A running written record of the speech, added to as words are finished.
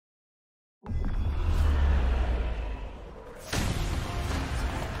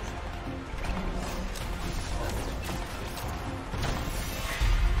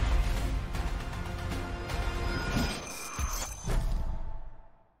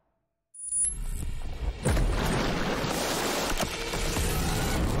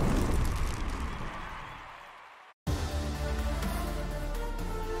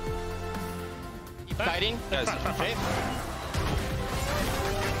fighting. Guys, okay.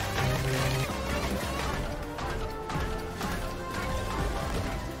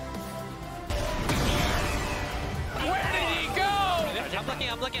 Where did he go?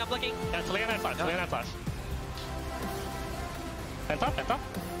 I'm looking. Yeah, Taliyah flash. Penta?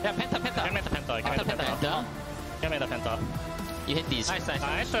 Yeah, Penta. Give me the Penta. Give me the Penta. You hit these. Nice.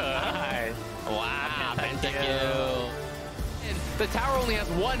 Nice. Wow, Penta. The tower only has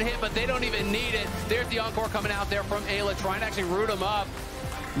one hit, but they don't even need it. There's the encore coming out there from Ayla, trying to actually root him up.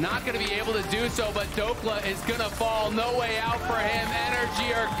 Not going to be able to do so, but Dokla is going to fall. No way out for him.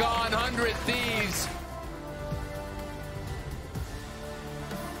 Energy are gone. 100 Thieves.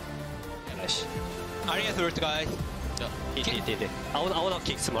 Nice. Arya through, guys. Did. I wanna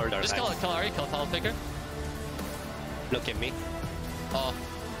kick Smolder. Just kill Ari, kill Tall Picker. Look at me. Oh.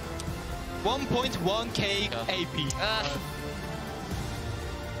 1.1k AP.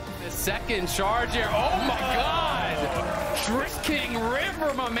 The second charge here. Oh my god! Tricking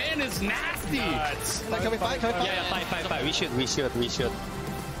River, my man is nasty. Can we fight? Yeah, fight. We should.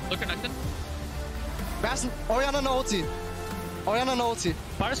 Look, Renekton. Orianna no ulti.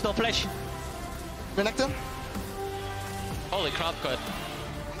 Paris, no flash. Renekton. Holy crap, good.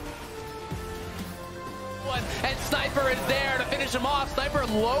 And Sniper is there to finish him off. Sniper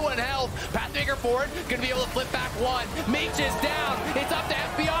low in health. Pathmaker forward, gonna be able to flip back one. Meech is down. It's up to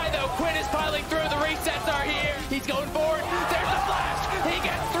FBI though. Quinn is piling through. The resets are here. He's going forward. There's the flash. He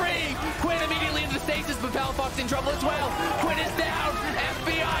gets 3. Quinn immediately into the stasis, but Palafox in trouble as well. Quinn is down.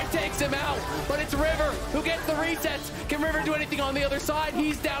 FBI takes him out. But it's River who gets the resets. Can River do anything on the other side?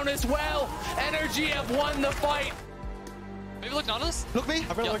 He's down as well. Energy have won the fight. Maybe look Nautilus? Look me.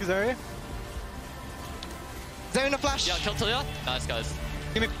 I'm gonna look Zarya. They're in a flash. Yeah, kill Taliyah. Nice, guys.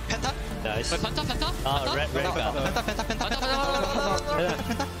 Give me Penta. Nice. Wait, Penta? Red.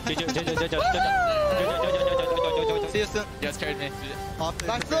 See you soon. You guys carried me.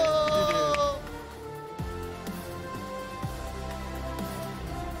 Nice.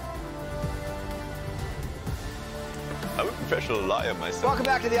 I'm a professional liar myself. Welcome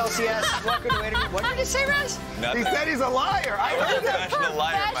back to the LCS. Welcome to Waiting. What did you say, Rez? Nothing. He said he's a liar. I'm a professional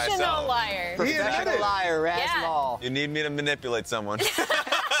liar myself. liar. Professional liar, Raz Yeah. Law. You need me to manipulate someone.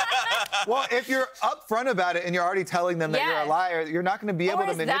 Well, if you're upfront about it and you're already telling them that you're a liar, you're not going to be able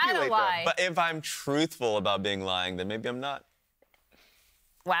to manipulate them. But if I'm truthful about being lying, then maybe I'm not.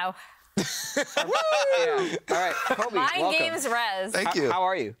 Wow. All right, Kobe, Mind welcome. games, Rez. Thank you. How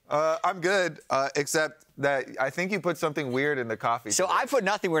are you? I'm good, except that I think you put something weird in the coffee. So today. I put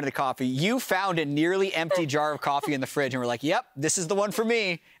nothing weird in the coffee. You found a nearly empty jar of coffee in the fridge and were like, yep, this is the one for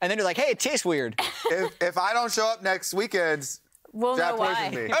me. And then you're like, hey, it tastes weird. if I don't show up next weekend, We'll that know why.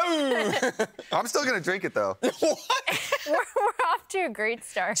 poisoned me. I'm still going to drink it, though. We're off to a great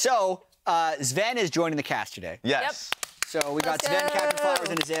start. So Zven is joining the cast today. Yes. So we got Let's Zven, go. CaptainFlowers,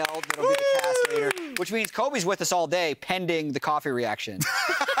 and Azael that'll be the cast later, which means Kobe's with us all day pending the coffee reaction.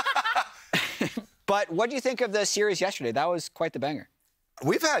 But what do you think of the series yesterday? That was quite the banger.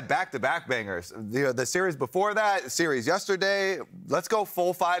 We've had back-to-back bangers. The series before that, series yesterday. Let's go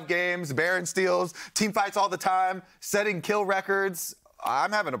full 5 games, Baron steals, team fights all the time, setting kill records.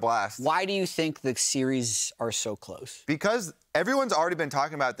 I'm having a blast. Why do you think the series are so close? Because everyone's already been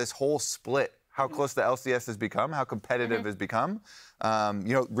talking about this whole split, how close the LCS has become, how competitive it's become.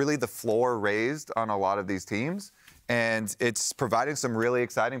 Really the floor raised on a lot of these teams, and it's providing some really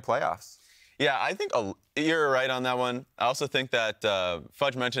exciting playoffs. Yeah, I think you're right on that one. I also think that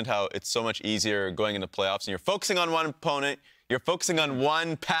Fudge mentioned how it's so much easier going into playoffs, and you're focusing on one opponent, you're focusing on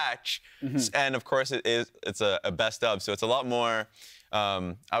one patch, and of course it's a best of, so it's a lot more,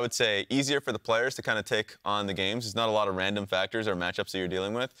 I would say, easier for the players to kind of take on the games. There's not a lot of random factors or matchups that you're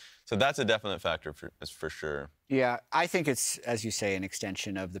dealing with, so that's a definite factor for sure. Yeah, I think it's, as you say, an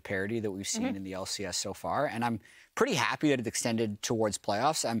extension of the parity that we've seen in the LCS so far, and I'm pretty happy that it extended towards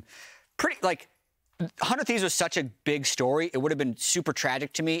playoffs. I'm pretty, 100 Thieves was such a big story. It would have been super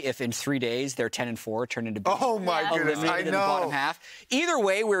tragic to me if in 3 days their 10-4 turned into being Oh my goodness, I eliminated in the know. bottom half. Either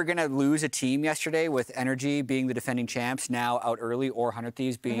way, we were going to lose a team yesterday with Energy being the defending champs now out early, or 100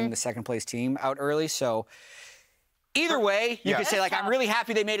 Thieves being the second place team out early. So either way, you could say, I'm really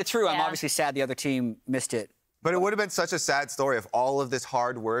happy they made it through. I'm obviously sad the other team missed it. But it would have been such a sad story if all of this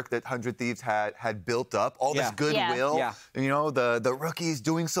hard work that 100 Thieves had built up, all this goodwill, the rookies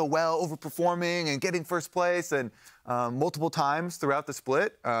doing so well, overperforming and getting first place, and multiple times throughout the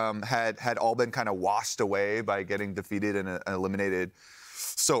split had all been kind of washed away by getting defeated and eliminated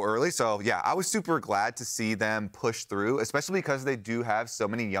so early. So yeah, I was super glad to see them push through, especially because they do have so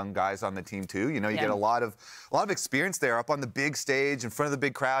many young guys on the team too. You know, you get a lot of experience there up on the big stage in front of the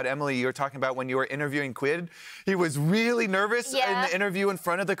big crowd. Emily, you were talking about when you were interviewing Quid. He was really nervous in the interview in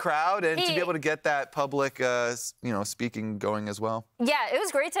front of the crowd, and to be able to get that public, you know, speaking going as well. Yeah, it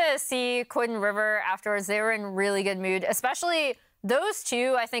was great to see Quid and River afterwards. They were in really good mood, especially those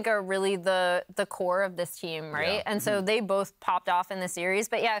two, I think, are really the core of this team, right? Yeah. And so they both popped off in the series.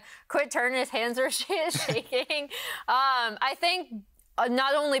 But yeah, Quid turned, his hands were shaking. I think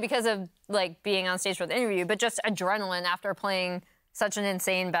not only because of like being on stage for the interview, but just adrenaline after playing such an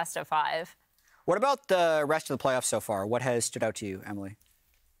insane best of 5. What about the rest of the playoffs so far? What has stood out to you, Emily?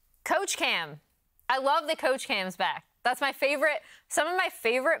 Coach Cam. I love the Coach Cam's back. That's my favorite. Some of my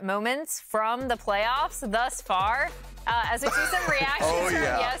favorite moments from the playoffs thus far, as we see some reactions from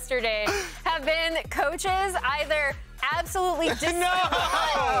yesterday, have been coaches either absolutely disappointed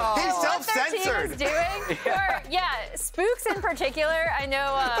what their team is doing, or Spooks in particular. I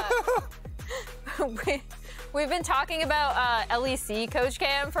know we've been talking about LEC Coach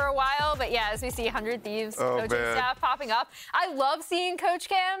Cam for a while, but yeah, as we see 100 Thieves coaching staff popping up, I love seeing Coach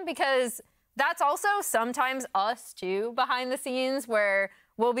Cam because that's also sometimes us, too, behind the scenes, where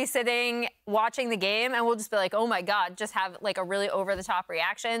we'll be sitting watching the game and we'll just be like, oh, my God, just have like a really over-the-top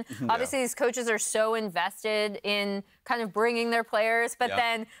reaction. Obviously, these coaches are so invested in kind of bringing their players. But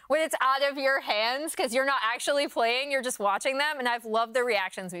then when it's out of your hands because you're not actually playing, you're just watching them. And I've loved the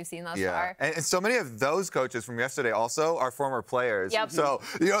reactions we've seen thus far. And so many of those coaches from yesterday also are former players. So,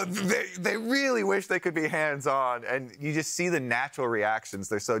 you know, they really wish they could be hands-on. And you just see the natural reactions.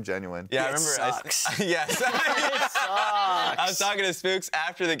 They're so genuine. Yeah, I remember. Sucks. Yes. It sucks. I was talking to Spooks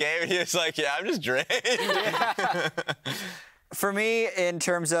after the game, and he was like, yeah, I'm just drained. For me, in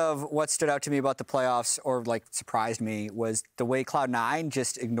terms of what stood out to me about the playoffs or like surprised me was the way Cloud9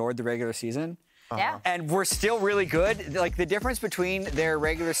 just ignored the regular season. And we're still really good. Like the difference between their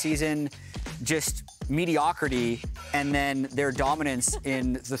regular season just mediocrity and then their dominance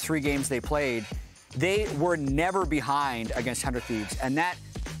in the 3 games they played, they were never behind against 100 Thieves. And that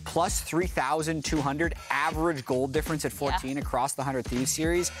plus 3,200 average gold difference at 14 across the 100 Thieves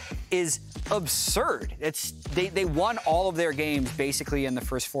series is absurd. They won all of their games basically in the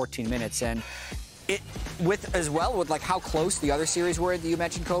first 14 minutes, and with like how close the other series were that you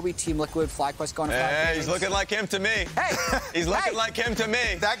mentioned, Kobe, Team Liquid, FlyQuest going to 5 Hey, he's looking like him to me. Hey, he's looking like him to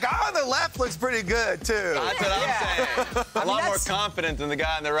me. That guy on the left looks pretty good too. That's what I'm saying. A lot more confident than the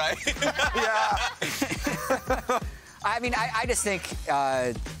guy on the right. I mean, I just think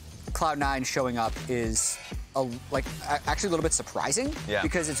Cloud9 showing up is actually a little bit surprising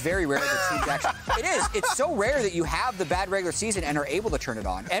because it's very rare that teams actually. It is. It's so rare that you have the bad regular season and are able to turn it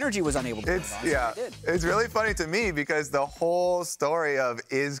on. Energy was unable to turn it on. So it's really funny to me because the whole story of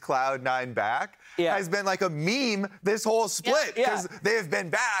is Cloud9 back has been like a meme this whole split because they have been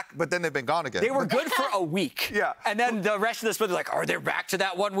back, but then they've been gone again. They were good for a week. And then the rest of the split, they're like, are they back to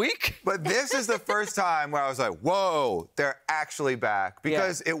that 1 week? But this is the first time where I was like, whoa, they're actually back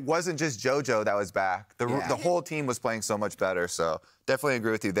because it wasn't just JoJo that was back. The whole team was playing so much better. So definitely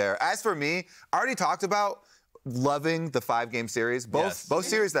agree with you there. As for me, I already talked about loving the 5-game series. Both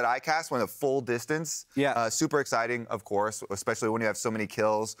series that I cast went a full distance. Super exciting, of course, especially when you have so many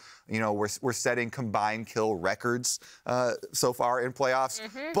kills. You know, we're setting combined kill records so far in playoffs.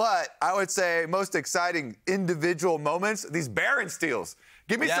 But I would say most exciting individual moments, these Baron steals.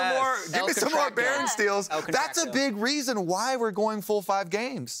 Give me some more. Give me some more Baron steals. That's a big reason why we're going full 5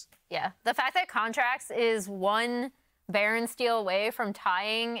 games. Yeah, the fact that Contracts is 1 Baron steal away from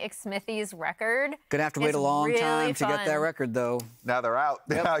tying eXsmithy's record. Gonna have to wait a long time to get that record, though. Now they're out.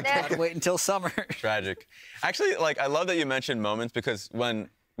 Gotta wait until summer. Tragic. Actually, like, I love that you mentioned moments because when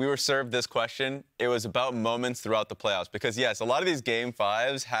we were served this question, it was about moments throughout the playoffs. Because, yes, a lot of these Game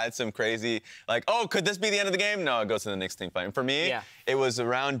 5s had some crazy, like, oh, could this be the end of the game? No, it goes to the next team fight. And for me, it was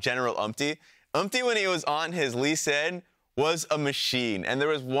around General UmTi. UmTi, when he was on his Lee Sin, was a machine. And there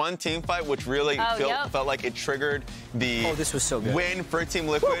was one team fight which really felt like it triggered the this was so good. Win for Team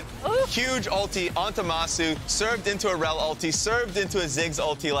Liquid. Huge ulti onto Masu, served into a Rell ulti, served into a Ziggs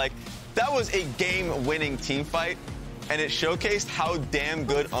ulti. Like, that was a game-winning team fight. And it showcased how damn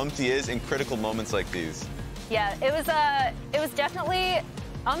good UmTi is in critical moments like these. Yeah, it was definitely.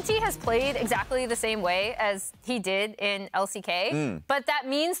 UmTi has played exactly the same way as he did in LCK, but that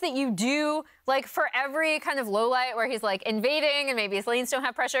means that you do, like, for every kind of low light where he's, like, invading and maybe his lanes don't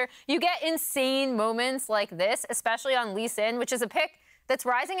have pressure, you get insane moments like this, especially on Lee Sin, which is a pick that's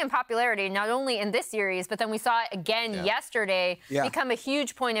rising in popularity, not only in this series, but then we saw it again yesterday become a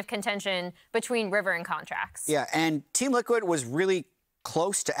huge point of contention between River and Contracts. Yeah, and Team Liquid was really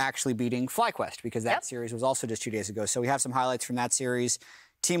close to actually beating FlyQuest because that series was also just 2 days ago. So we have some highlights from that series.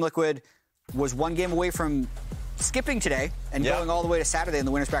 Team Liquid was 1 game away from skipping today and going all the way to Saturday in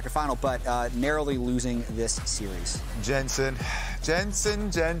the winners bracket final, but narrowly losing this series. Jensen. He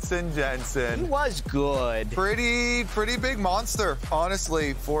was good. Pretty big monster,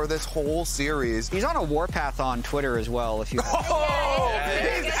 honestly, for this whole series. He's on a warpath on Twitter as well. If you.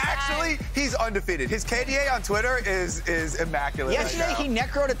 He's undefeated. His KDA on Twitter is immaculate. Yesterday he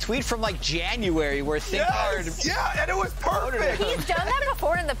necroed a tweet from like January where Think Hard. Yeah, and it was perfect. He's done that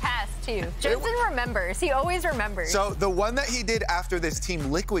before in the past too. Jensen remembers. He always remembers. So the one that he did after this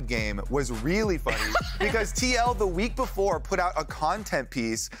Team Liquid game was really funny because TL the week before put out a content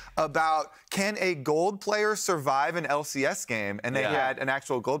piece about can a gold player survive an LCS game, and they had an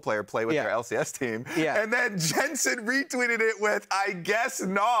actual gold player play with their LCS team. And then Jensen retweeted it with, I guess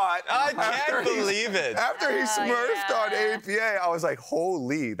not. I can't believe it. After he smurfed on APA, I was like,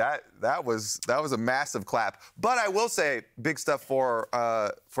 holy, that was a massive clap. But I will say, big stuff for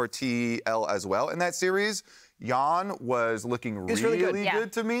TL as well in that series. Yeon was looking really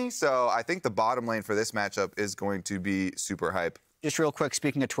good to me, so I think the bottom lane for this matchup is going to be super hype. Just real quick,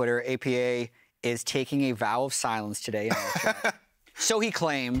 speaking of Twitter, APA is taking a vow of silence today in our chat. So he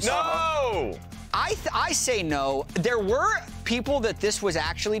claims. No! I say no. There were people that this was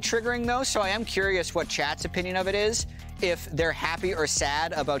actually triggering, though, so I am curious what chat's opinion of it is, if they're happy or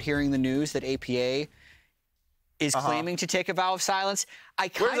sad about hearing the news that APA is claiming to take a vow of silence. I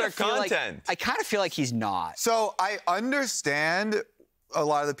kind of feel like he's not. So I understand a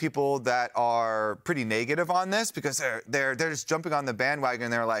lot of the people that are pretty negative on this because they're just jumping on the bandwagon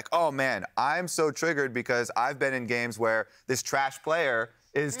and they're like, oh man, I'm so triggered because I've been in games where this trash player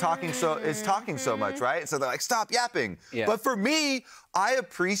is talking so much, right? So they're like, stop yapping. But for me, I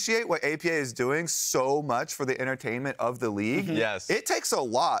appreciate what APA is doing so much for the entertainment of the league. Yes. It takes a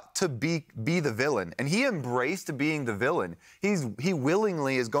lot to be the villain, and he embraced being the villain. He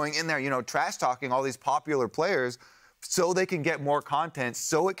willingly is going in there, you know, trash talking all these popular players so they can get more content,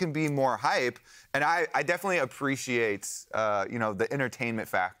 so it can be more hype. And I definitely appreciate, you know, the entertainment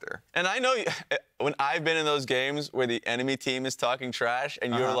factor. And I know when I've been in those games where the enemy team is talking trash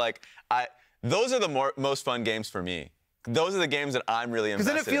and you're like, those are the most fun games for me. Those are the games that I'm really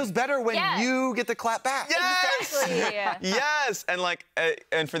invested in. Because then it feels better when you get to clap back. Yes! Exactly. Yes! And like,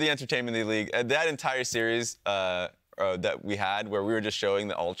 and for the entertainment of the league, that entire series that we had where we were just showing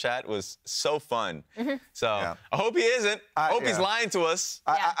the ult chat was so fun. So I hope he isn't. I hope he's lying to us.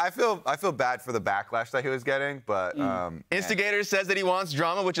 I feel bad for the backlash that he was getting, but Instigator says that he wants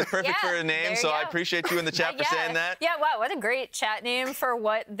drama, which is perfect for a name. So I appreciate you in the chat for saying that. Yeah, wow, what a great chat name for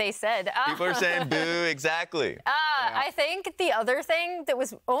what they said. People are saying boo, exactly. I think the other thing that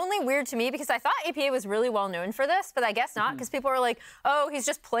was only weird to me, because I thought APA was really well known for this, but I guess not, because people were like, oh, he's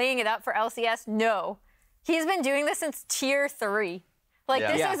just playing it up for LCS. No. He's been doing this since Tier 3. Like,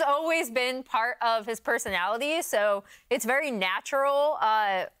 this has always been part of his personality, so it's very natural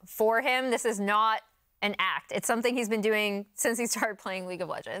for him. This is not an act. It's something he's been doing since he started playing League of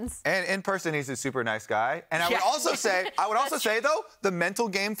Legends. And in person, he's a super nice guy. And I would also say, though, the mental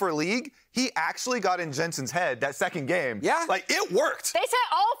game for League, he actually got in Jensen's head that second game. Yeah. Like, it worked. They said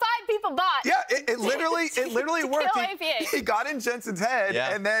all 5 people bought. Yeah, it literally worked. He got in Jensen's head,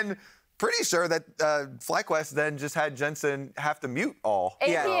 and then pretty sure that FlyQuest then just had Jensen have to mute all.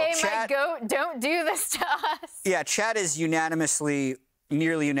 APA might go, don't do this to us. Yeah, chat is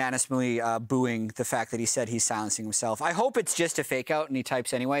nearly unanimously booing the fact that he said he's silencing himself. I hope it's just a fake out and he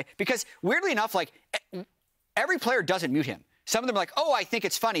types anyway, because weirdly enough, like, every player doesn't mute him. Some of them are like, oh, I think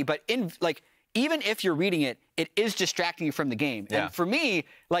it's funny, but even if you're reading it, it is distracting you from the game. And for me,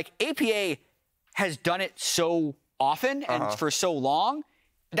 like, APA has done it so often and for so long.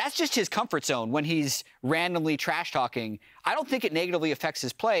 That's just his comfort zone when he's randomly trash talking. I don't think it negatively affects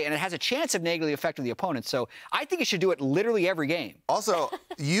his play, and it has a chance of negatively affecting the opponent. So I think he should do it literally every game. Also,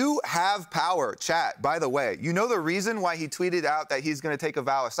 you have power, chat, by the way. You know the reason why he tweeted out that he's going to take a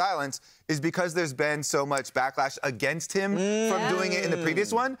vow of silence is because there's been so much backlash against him from doing it in the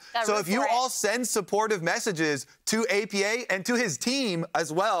previous one. So if you all send supportive messages to APA and to his team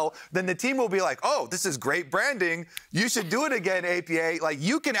as well, then the team will be like, oh, this is great branding. You should do it again, APA. Like,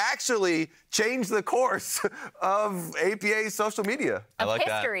 you can actually change the course of APA's social media. I like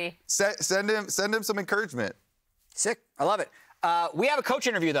history. That. Send him some encouragement. Sick. I love it. We have a coach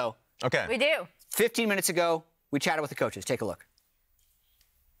interview, though. Okay. We do. 15 minutes ago, we chatted with the coaches. Take a look.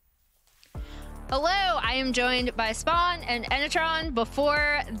 Hello, I am joined by Spawn and Enetron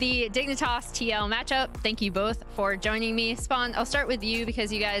before the Dignitas TL matchup. Thank you both for joining me. Spawn, I'll start with you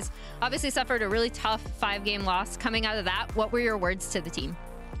because you guys obviously suffered a really tough 5-game loss. Coming out of that, what were your words to the team?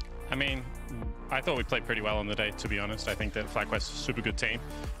 I mean, I thought we played pretty well on the day, to be honest. I think that FlyQuest is a super good team.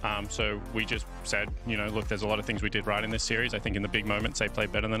 So we just said, you know, look, there's a lot of things we did right in this series. I think in the big moments, they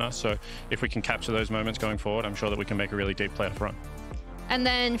played better than us. So if we can capture those moments going forward, I'm sure that we can make a really deep playoff run. And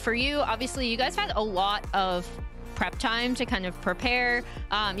then for you, obviously, you guys had a lot of prep time to kind of prepare.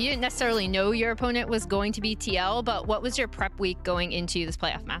 You didn't necessarily know your opponent was going to be TL, but what was your prep week going into this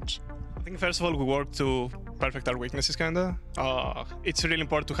playoff match? I think first of all, we worked to perfect our weaknesses, kinda. It's really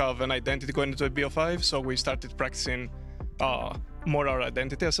important to have an identity going into a BO5, so we started practicing more our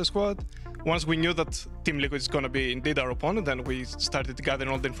identity as a squad. Once we knew that Team Liquid is going to be indeed our opponent, then we started gathering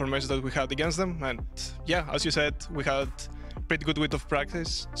all the information that we had against them. And yeah, as you said, we had pretty good week of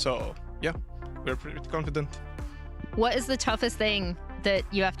practice, so yeah, we're pretty confident. What is the toughest thing that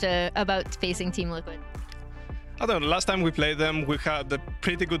you have to about facing Team Liquid? I don't know, last time we played them, we had a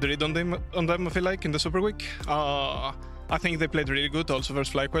pretty good read on them, I feel like, in the Super Week. I think they played really good, also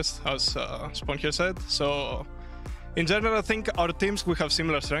versus FlyQuest, as Spawn here said. So, in general, I think our teams, we have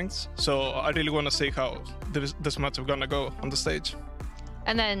similar strengths. So, I really want to see how this match is going to go on the stage.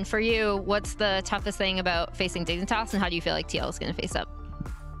 And then for you, what's the toughest thing about facing Dignitas, and how do you feel like TL is going to face up?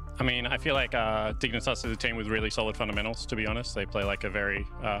 I mean, I feel like Dignitas is a team with really solid fundamentals, to be honest. They play like a very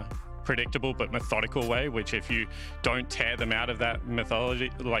predictable but methodical way, which if you don't tear them out of that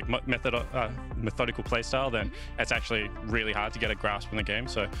methodology, like methodical playstyle, then it's actually really hard to get a grasp in the game.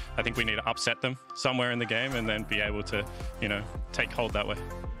 So I think we need to upset them somewhere in the game and then be able to, you know, take hold that way.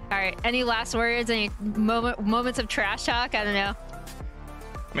 All right, any last words, any moments of trash talk? I don't know.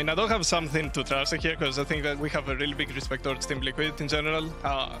 I mean, I don't have something to trash here because I think that we have a really big respect towards Team Liquid in general.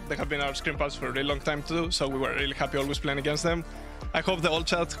 They have been our screen pass for a really long time too, so we were really happy always playing against them. I hope the old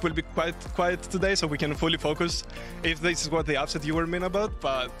chat will be quite quiet today so we can fully focus if this is what the upset you were mean about,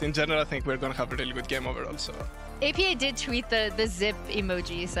 but in general I think we're going to have a really good game overall. So APA did tweet the zip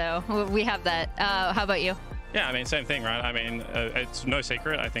emoji, so we have that. How about you? Yeah, I mean, same thing, right? I mean, it's no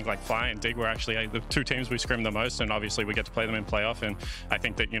secret. I think like Fly and Dig were actually the two teams we scrimmed the most, and obviously we get to play them in playoff. And I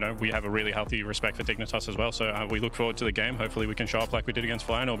think that, you know, we have a really healthy respect for Dignitas as well. So we look forward to the game. Hopefully we can show up like we did against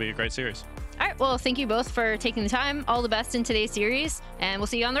Fly, and it'll be a great series. All right, well, thank you both for taking the time. All the best in today's series, and we'll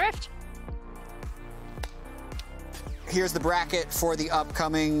see you on the Rift. Here's the bracket for the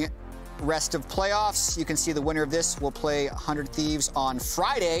upcoming rest of playoffs. You can see the winner of this will play 100 Thieves on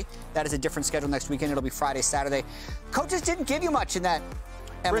Friday. That is a different schedule next weekend. It'll be Friday, Saturday. Coaches didn't give you much in that,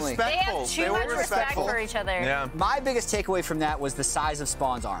 Emily. They have too much respect for each other. Yeah. My biggest takeaway from that was the size of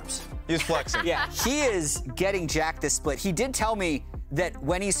Spawn's arms. He's flexing. Yeah, he is getting jacked this split. He did tell me that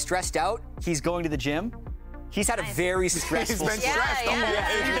when he's stressed out, he's going to the gym. He's had a very stressful. He's been stressed.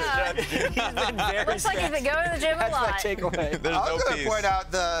 He's been very Looks like he's been going to the gym a lot. That's my takeaway. I was going to point out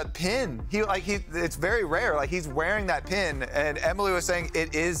the pin. It's very rare. Like, he's wearing that pin, and Emily was saying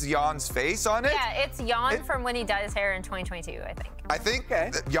it is Yeon's face on it. Yeah, it's Yeon from when he dyed his hair in 2022, I think. I think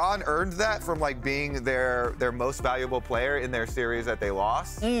Yeon earned that from like being their most valuable player in their series that they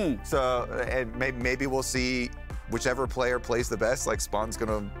lost. So, and maybe we'll see whichever player plays the best, like Spawn's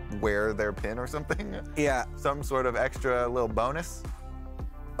gonna wear their pin or something. Yeah. Some sort of extra little bonus.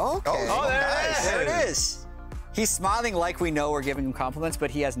 Okay. Oh, nice. There it is. He's smiling like we know we're giving him compliments,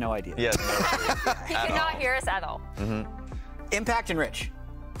 but he has no idea. Yes. He could not hear us at all. Impact and Rich.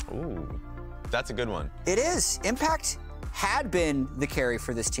 Ooh, that's a good one. It is. Impact had been the carry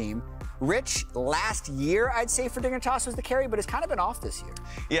for this team. Rich, last year, I'd say for Dignitas was the carry, but it's kind of been off this year.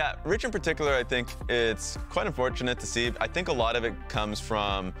 Yeah, Rich in particular, I think it's quite unfortunate to see. I think a lot of it comes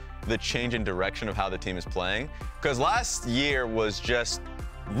from the change in direction of how the team is playing. Because last year was just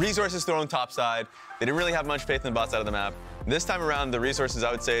resources thrown topside. They didn't really have much faith in the bot side of the map. This time around, the resources,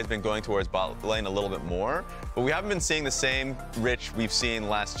 I would say, has been going towards bot lane a little bit more. But we haven't been seeing the same Rich we've seen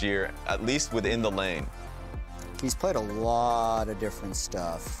last year, at least within the lane. He's played a lot of different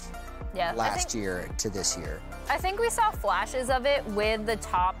stuff. Yeah, last year to this year. I think we saw flashes of it with the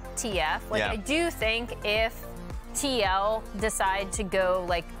top TF. Like, I do think if TL decide to go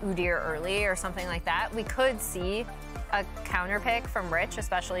like Udyr early or something like that, we could see a counter pick from Rich,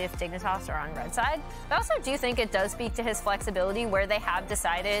 especially if Dignitas are on red side. I also do think it does speak to his flexibility where they have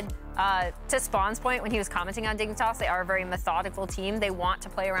decided To Spawn's point, when he was commenting on Dignitas, they are a very methodical team. They want to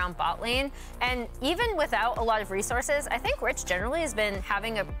play around bot lane. And even without a lot of resources, I think Rich generally has been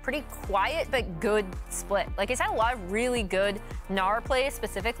having a pretty quiet but good split. Like, he's had a lot of really good Gnar plays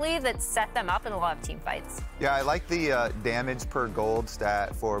specifically that set them up in a lot of team fights. Yeah, I like the damage per gold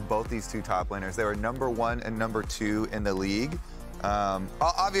stat for both these two top laners. They were #1 and #2 in the league.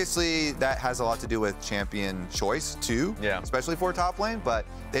 Obviously, that has a lot to do with champion choice, too, especially for top lane, but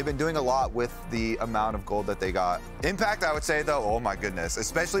they've been doing a lot with the amount of gold that they got. Impact, I would say, though, oh my goodness,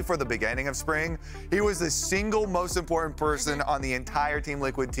 especially for the beginning of Spring, he was the single most important person on the entire Team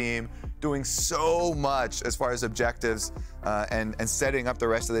Liquid team, doing so much as far as objectives and setting up the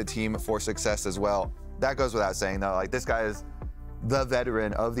rest of the team for success as well. That goes without saying, though. Like, this guy is the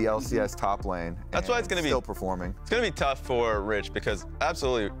veteran of the LCS top lane. That's why it's going to be still performing. It's going to be tough for Rich because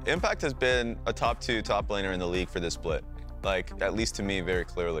absolutely, Impact has been a top 2 top laner in the league for this split. Like, at least to me, very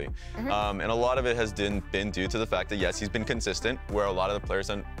clearly. And a lot of it has been due to the fact that, yes, he's been consistent, where a lot of the players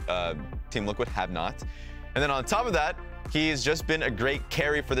on Team Liquid have not. And then on top of that, he's just been a great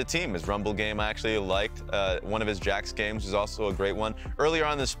carry for the team. His Rumble game I actually liked. One of his Jax games was also a great one. Earlier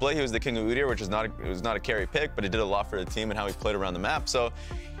on in the split, he was the king of Udyr, which is not a carry pick, but he did a lot for the team and how he played around the map. So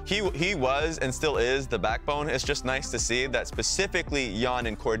he was and still is the backbone. It's just nice to see that specifically Yeon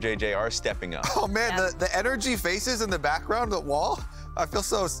and CoreJJ are stepping up. Oh man, the energy faces in the background, the wall. I feel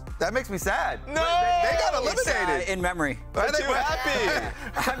so, that makes me sad. No! They got eliminated. In memory. Are they too happy?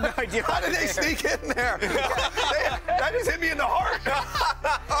 I have no idea. How did they sneak in there? That just hit me in the heart.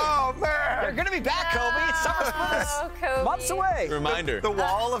 Oh man. They're gonna be back, Kobe. It's summer splits. Kobe. Months away. Reminder. The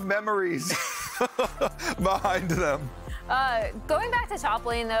wall of memories behind them. Going back to top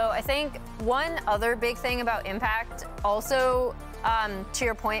lane, though, I think one other big thing about Impact also, to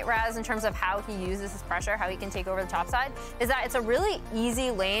your point, Raz, in terms of how he uses his pressure, how he can take over the top side, is that it's a really easy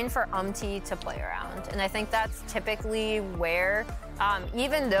lane for UmTi to play around. And I think that's typically where,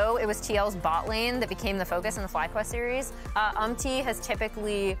 even though it was TL's bot lane that became the focus in the FlyQuest series, UmTi has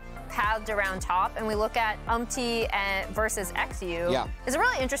typically pathed around top. And we look at UmTi versus eXyu. It's a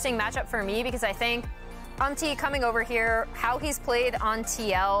really interesting matchup for me because I think UmTi coming over here, how he's played on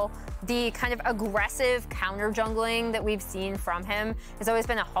TL, the kind of aggressive counter jungling that we've seen from him has always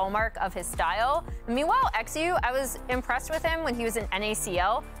been a hallmark of his style. Meanwhile, eXyu, I was impressed with him when he was in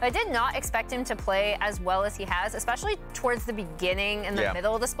NACL. I did not expect him to play as well as he has, especially towards the beginning and the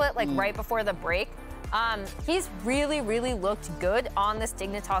middle of the split, like right before the break. He's really, really looked good on this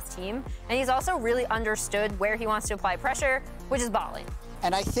Dignitas team, and he's also really understood where he wants to apply pressure, which is bot lane.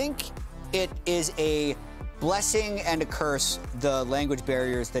 And I think it is a blessing and a curse, the language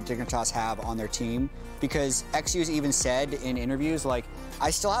barriers that Dignitas have on their team, because eXu's even said in interviews, like,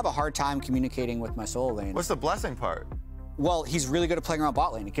 I still have a hard time communicating with my solo lane. What's the blessing part? Well, he's really good at playing around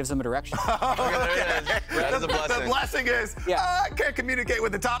bot lane. It gives him a direction. That is a blessing. The blessing is, I can't communicate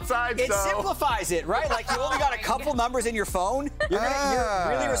with the top side, It simplifies it, right? Like, you only got a couple numbers in your phone. You're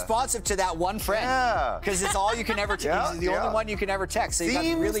really responsive to that one friend. Because it's all you can ever text. He's the only one you can ever text. So you got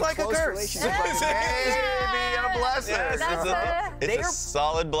really like close a curse. relationship. Maybe a blessing. It's a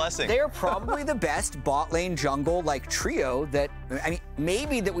solid blessing. They are probably the best bot lane jungle like trio that, I mean,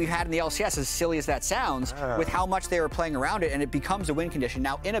 maybe that we've had in the LCS, as silly as that sounds, with how much they were playing around it, and it becomes a win condition.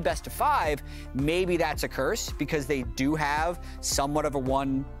 Now, in a best of 5, maybe that's a curse because they do have somewhat of a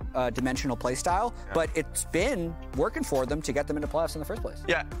one-dimensional play style, but it's been working for them to get them into playoffs in the first place.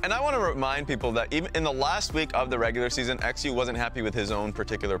 Yeah, and I want to remind people that even in the last week of the regular season, eXyu wasn't happy with his own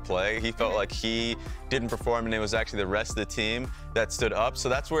particular play. He felt like he didn't perform, and it was actually the rest of the team that stood up. So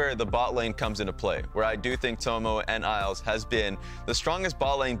that's where the bot lane comes into play, where I do think Tomo and Isles has been the strongest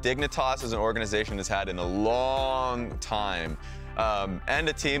bot lane Dignitas as an organization has had in a long time. And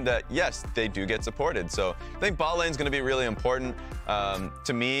a team that, yes, they do get supported. So I think bot lane is going to be really important.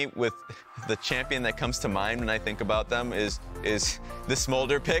 To me, with the champion that comes to mind when I think about them is the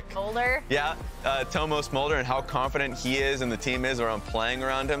Smolder pick. Smolder? Yeah, Tomo Smolder, and how confident he is and the team is around playing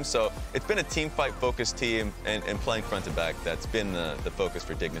around him. So it's been a team fight focused team and playing front to back that's been the focus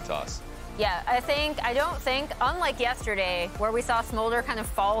for Dignitas. Yeah, I don't think, unlike yesterday, where we saw Smolder kind of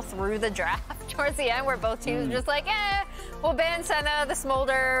fall through the draft towards the end, where both teams were just like, we'll ban Senna, the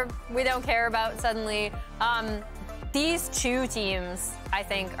Smolder, we don't care about suddenly. These two teams, I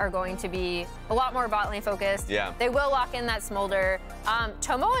think, are going to be a lot more bot lane focused. Yeah. They will lock in that Smolder.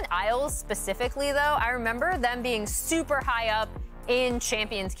 Tomo and Isles specifically, though, I remember them being super high up in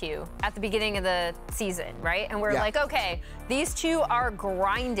Champions Queue at the beginning of the season, right? And we're like, okay, these two are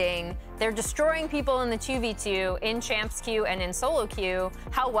grinding. They're destroying people in the 2v2 in Champs Queue and in Solo Queue.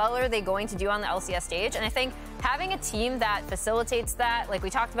 How well are they going to do on the LCS stage? And I think having a team that facilitates that, like we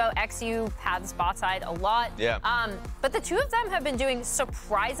talked about, eXyu paths bot side a lot. Yeah. But the two of them have been doing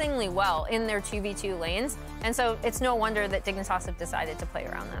surprisingly well in their 2v2 lanes. And so it's no wonder that Dignitas have decided to play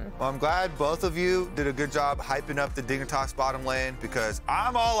around them. Well, I'm glad both of you did a good job hyping up the Dignitas bottom lane because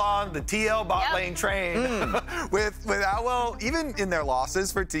I'm all on the TL bot lane train. with how well, even in their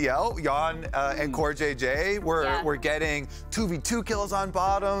losses for TL, Yeon and CoreJJ were getting 2v2 kills on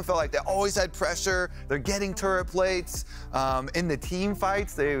bottom. Felt like they always had pressure. They're getting turret plates. In the team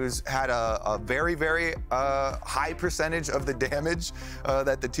fights, they had a very, very high percentage of the damage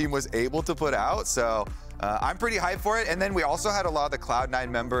that the team was able to put out. So I'm pretty hyped for it. And then we also had a lot of the Cloud9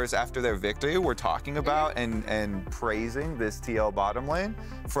 members after their victory were talking about and praising this TL bottom lane.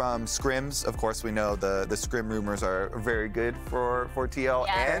 From scrims, of course, we know the scrim rumors are very good for TL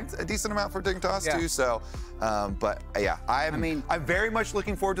and a decent amount for Dignitas too. So, but yeah, I'm very much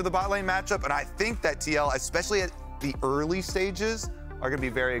looking forward to the bot lane matchup. And I think that TL, especially at the early stages, are going to be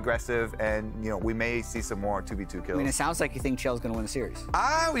very aggressive, and we may see some more 2v2 kills. I mean, it sounds like you think TL's going to win the series.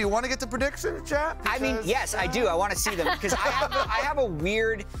 You want to get to predictions, chat? I mean, yes, I do. I want to see them because I have a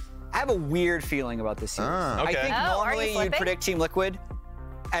weird feeling about this series. I think normally you'd predict Team Liquid.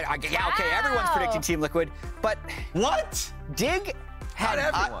 Everyone's predicting Team Liquid, but what? Dig had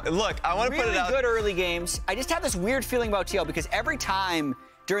look, I want to put it out. Really good early games. I just have this weird feeling about TL because every time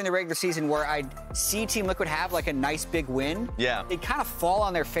during the regular season where I'd see Team Liquid have like a nice big win, they kind of fall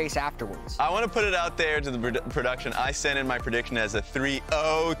on their face afterwards. I want to put it out there to the production. I sent in my prediction as a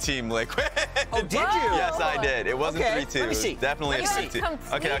 3-0 Team Liquid. Oh, did you? Yes, I did. It wasn't 3-2. Let me see. Definitely a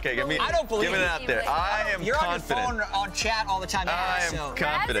 3-2. Okay, give me. I don't believe give it out there. I am You're confident. on your phone on chat all the time. I am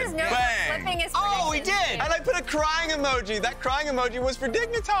confident. Bang! Oh, we did. And I put a crying emoji. That crying emoji was for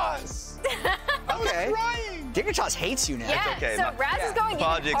Dignitas. I was crying. Dignitas hates you now. Yeah, okay. So Raz is going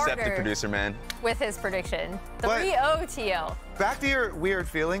Apology accepted, producer man. With his prediction. 3-0 TL. Back to your weird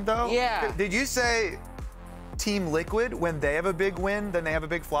feeling, though. Yeah. Did you say Team Liquid, when they have a big win, then they have a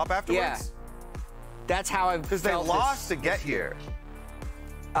big flop afterwards? Yeah. That's how I've Because they lost to get here.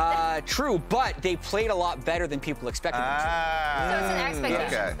 True, but they played a lot better than people expected them to. So it's an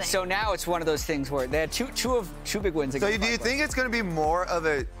expectation thing. So now it's one of those things where they had two big wins. So do you think it's going to be more of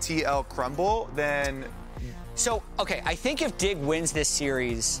a TL crumble than... So, okay, I think if Dig wins this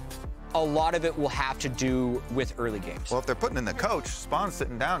series, a lot of it will have to do with early games. Well, if they're putting in the coach, Spawn's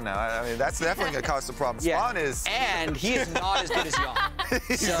sitting down now. I mean, that's definitely going to cause some problems. Spawn is... And he is not as good as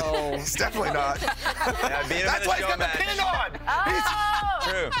Yeon. So... He's definitely not. That's why he's got the pin on!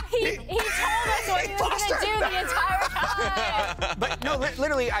 True. He told us what he was going to do the entire time. But no,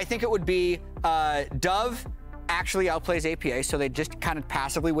 literally, I think it would be Dove actually outplays APA, so they just kind of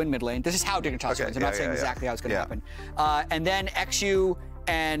passively win mid lane. This is how Dignitas wins. I'm not saying exactly how it's going to happen. And then eXyu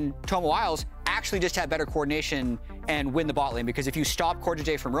and Tomo Isles actually just have better coordination and win the bot lane, because if you stop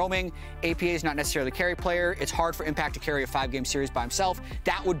CoreJJ from roaming, APA is not necessarily a carry player. It's hard for Impact to carry a 5-game series by himself.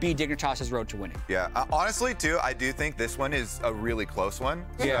 That would be Dignitas' road to winning. Yeah, honestly, too, I do think this one is a really close one.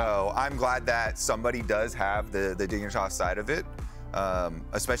 So I'm glad that somebody does have the Dignitas side of it.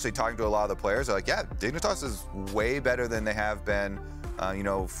 Especially talking to a lot of the players, they're like, yeah, Dignitas is way better than they have been,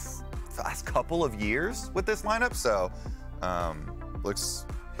 the last couple of years with this lineup. So looks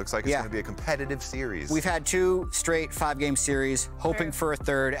like it's going to be a competitive series. We've had 2 straight 5-game series, hoping for a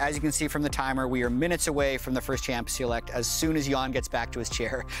third. As you can see from the timer, we are minutes away from the first champ select as soon as Yeon gets back to his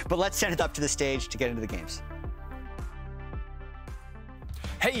chair. But let's send it up to the stage to get into the games.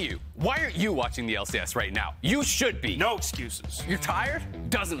 Hey you, why aren't you watching the LCS right now? You should be. No excuses. You're tired?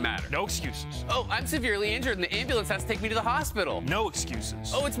 Doesn't matter. No excuses. Oh, I'm severely injured and the ambulance has to take me to the hospital. No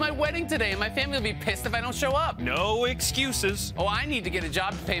excuses. Oh, it's my wedding today and my family will be pissed if I don't show up. No excuses. Oh, I need to get a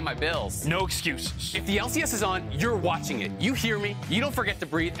job to pay my bills. No excuses. If the LCS is on, you're watching it. You hear me, you don't forget to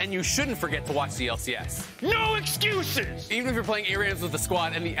breathe, and you shouldn't forget to watch the LCS. No excuses! Even if you're playing ARAMs with the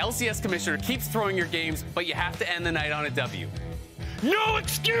squad and the LCS commissioner keeps throwing your games, but you have to end the night on a W. No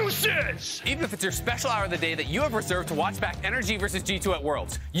excuses! Even if it's your special hour of the day that you have reserved to watch back NRG versus G2 at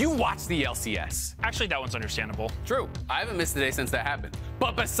Worlds, you watch the LCS. Actually, that one's understandable. True. I haven't missed a day since that happened.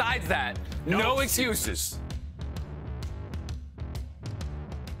 But besides that, no excuses.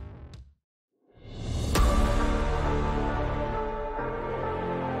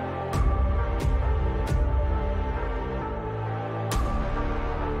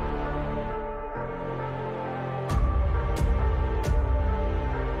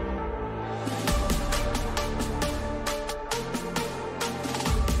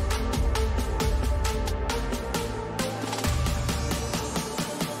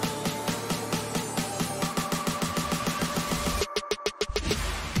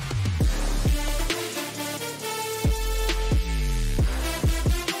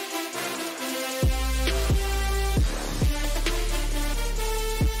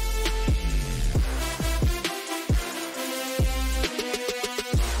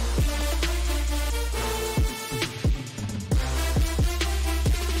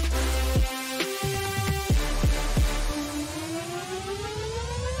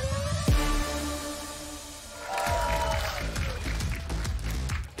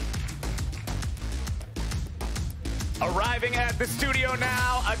 Arriving at the studio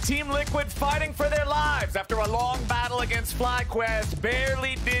now, a Team Liquid fighting for their lives after a long battle against FlyQuest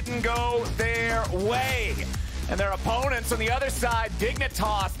barely didn't go their way. And their opponents on the other side,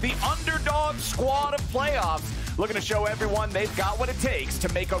 Dignitas, the underdog squad of playoffs, looking to show everyone they've got what it takes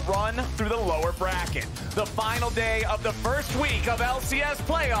to make a run through the lower bracket. The final day of the first week of LCS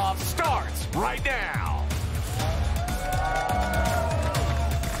playoffs starts right now.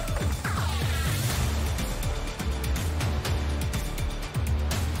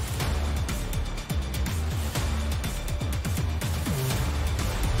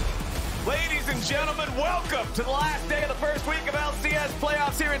 Ladies and gentlemen, welcome to the last day of the first week of LCS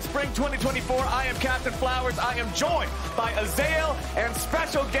playoffs here in Spring 2024. I am CaptainFlowers. I am joined by Azael and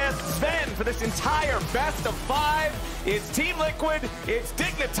special guest Zven for this entire best of 5. It's Team Liquid, it's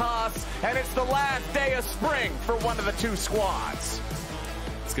Dignitas, and it's the last day of Spring for one of the two squads.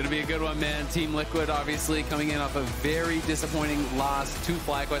 It's going to be a good one, man. Team Liquid, obviously, coming in off a very disappointing loss to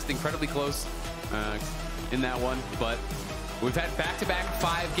FlyQuest. Incredibly close in that one, but we've had back-to-back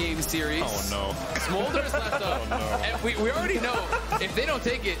 5-game series. Oh, no. Smolder's left up. Oh, no. And we already know if they don't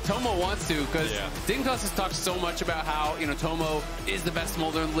take it, Tomo wants to, because Dignitas has talked so much about how, you know, Tomo is the best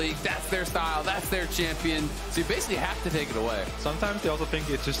Smolder in the league. That's their style. That's their champion. So you basically have to take it away. Sometimes they also think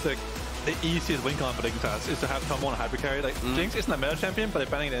it's just like the easiest win con for Dignitas is to have Tomo on hyper carry. Like, Jinx isn't a meta champion, but they're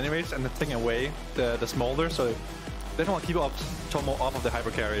banning it anyways, and they're taking away the Smolder, so they don't want to keep Tomo off of the hyper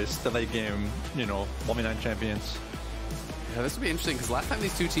carries, the late game, you know, 1v9 champions. Yeah, this would be interesting because last time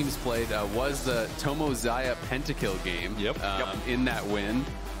these two teams played was the Tomo Xayah pentakill game in that win.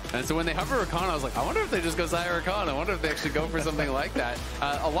 And so when they hover Rakan, I was like, I wonder if they just go Xayah Rakan. I wonder if they actually go for something like that.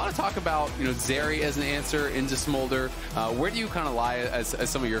 A lot of talk about, you know, Zeri as an answer into Smolder. Where do you kind of lie as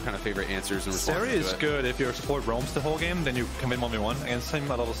some of your kind of favorite answers and responses? Zeri is good if your support roams the whole game, then you can win 1v1 against him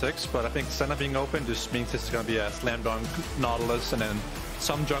at level 6. But I think Senna being open just means it's going to be a slam dunk Nautilus, and then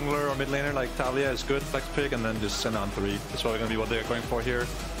some jungler or mid laner like Taliyah is good flex pick, and then just Senna on 3. That's probably going to be what they're going for here.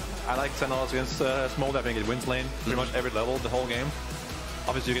 I like Senna against Smolder. I think it wins lane pretty much every level the whole game.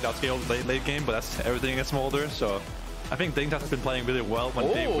 Obviously, you get outscaled late game, but that's everything against Smolder. So I think Dignitas has been playing really well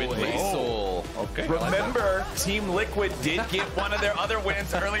when they win late. Okay. Remember, Team Liquid did get one of their other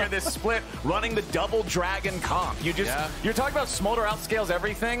wins earlier this split, running the double dragon comp. You're talking about Smolder outscales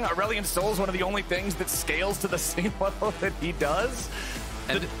everything. Aurelion Sol is one of the only things that scales to the same level that he does.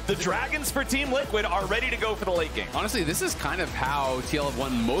 The Dragons for Team Liquid are ready to go for the late game. Honestly, this is kind of how TL have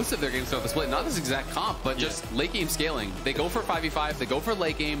won most of their games throughout the split. Not this exact comp, but just late game scaling. They go for 5v5, they go for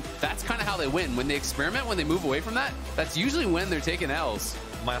late game. That's kind of how they win. When they experiment, when they move away from that, that's usually when they're taking L's.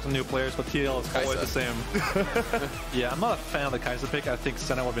 Might have some new players, but TL is always the same. Yeah, I'm not a fan of the Kai'Sa pick. I think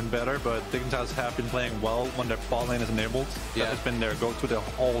Senna would have been better, but Dignitas have been playing well when their bot lane is enabled. That has been their go-to the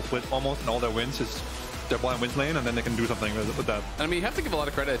whole split almost, and all their wins is their blind wins lane, and then they can do something with that. And I mean, you have to give a lot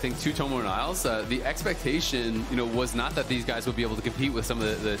of credit, I think, to Tomo and Isles. The expectation, you know, was not that these guys would be able to compete with some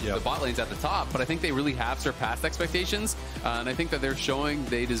of the bot lanes at the top, but I think they really have surpassed expectations, and I think that they're showing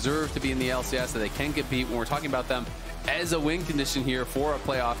they deserve to be in the LCS, that they can compete when we're talking about them as a win condition here for a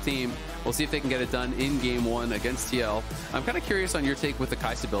playoff team. We'll see if they can get it done in game 1 against TL. I'm kind of curious on your take with the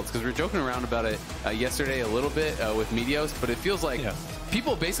Kai'Sa builds, because we were joking around about it yesterday a little bit with Meteos, but it feels like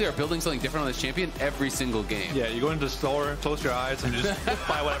people basically are building something different on this champion every single game. Yeah, you go into the store, close your eyes, and just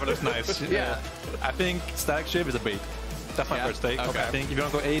buy whatever looks nice. I think Static Shiv is a bait. That's my first take. I think if you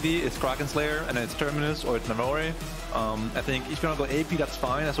want to go AD, it's Kraken Slayer, and then it's Terminus, or it's Navori. I think if you want to go AP, that's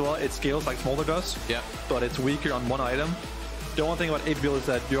fine as well. It scales like Smolder does, but it's weaker on one item. The only thing about AP build is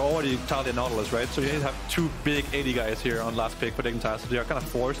that you're already Taliyah Nautilus, right? So you need to have 2 big AD guys here on last pick for Dignitas. So they are kind of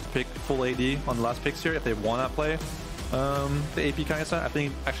forced to pick full AD on the last picks here if they want to play the AP Kai'Sa. I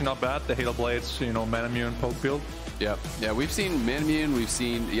think actually not bad. The Halo Blades, you know, mana immune poke build. Yeah, we've seen mana immune. We've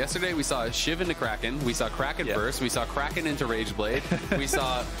seen yesterday. We saw Shiv into Kraken. We saw Kraken burst. We saw Kraken into Rageblade. We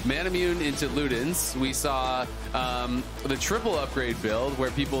saw mana immune into Ludens. We saw the triple upgrade build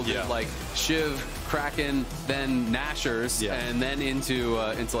where people did like Shiv, Kraken, then Nashers, and then into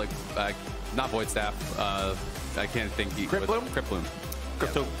like not Void Staff. I can't think. Crypt Bloom.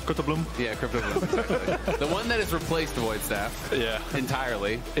 Crypto Bloom? Yeah, Crypto Bloom. The one that has replaced the Void Staff.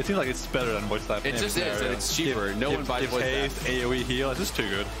 Entirely. It seems like it's better than Void Staff. It just is, and it's cheaper. No one buys Void Staff. AoE heal, it's just too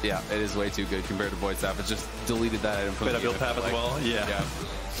good. Yeah, it is way too good compared to Void Staff. It just deleted that item from the game. Better build path as well,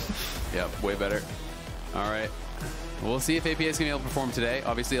 Yeah, way better. All right. We'll see if APA is going to be able to perform today.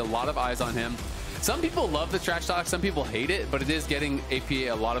 Obviously, a lot of eyes on him. Some people love the trash talk, some people hate it, but it is getting APA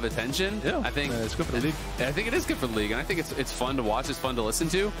a lot of attention. Yeah, I think it's good for the league. I think it is good for the league, and I think it's fun to watch, it's fun to listen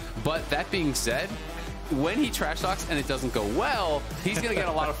to. But that being said, when he trash talks and it doesn't go well, he's going to get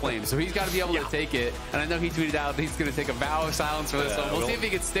a lot of flames. So he's got to be able to take it. And I know he tweeted out that he's going to take a vow of silence for this one. We'll see if he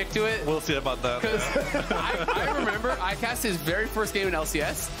can stick to it. We'll see about that. Because I remember I cast his very first game in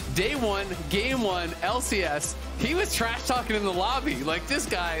LCS. Day 1, game 1, LCS. He was trash talking in the lobby. Like, this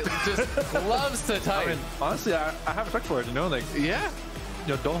guy just loves to type. I mean, honestly, I have respect for it, you know? Like, yeah.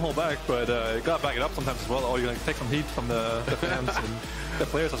 You know, don't hold back, but you gotta back it up sometimes as well, or you like take some heat from the fans and the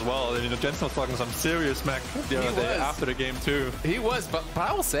players as well. And you know, Jensen was talking some serious smack the other day after the game too. He was, but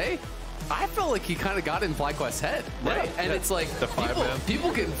I will say, I felt like he kind of got in FlyQuest's head, right? Yeah, and it's like,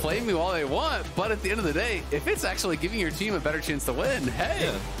 people can flame me all they want, but at the end of the day, if it's actually giving your team a better chance to win, hey.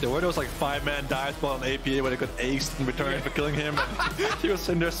 Yeah. There were those like 5-man dive spot on APA where they got aced in return for killing him. And he was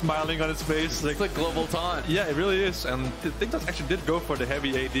sitting there smiling on his face. It's like global taunt. Yeah, it really is. And I think that actually did go for the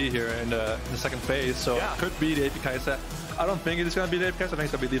heavy AD here in the second phase, so it could be the AP Kai'Sa. I don't think it's going to be the AP Kai'Sa. I think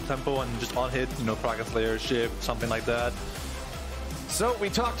it's going to be the tempo and just on hit, you know, Kraken Slayer, shift, something like that. So we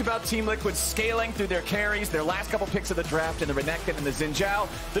talked about Team Liquid scaling through their carries, their last couple picks of the draft in the Renekton and the Zhao.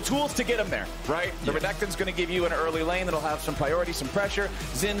 The tools to get them there, right? The Renekton's going to give you an early lane that'll have some priority, some pressure.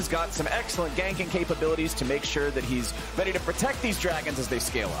 Zin's got some excellent ganking capabilities to make sure that he's ready to protect these dragons as they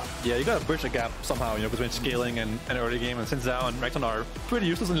scale up. Yeah, you got to bridge the gap somehow, you know, between scaling and early game. And since Zhao and Renekton are pretty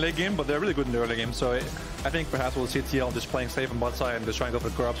useless in late game, but they're really good in the early game. So I think perhaps we'll see TL just playing safe on bot side and just trying to go for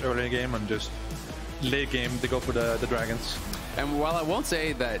the grubs early game and just late game they go for the dragons. And while I won't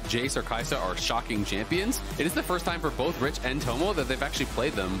say that Jace or Kai'Sa are shocking champions, it is the first time for both Rich and Tomo that they've actually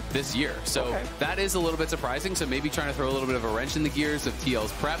played them this year. So that is a little bit surprising. So maybe trying to throw a little bit of a wrench in the gears of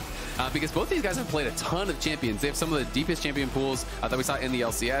TL's prep, because both these guys have played a ton of champions. They have some of the deepest champion pools that we saw in the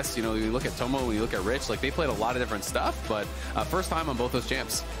LCS. You know, when you look at Tomo, when you look at Rich, like they played a lot of different stuff, but first time on both those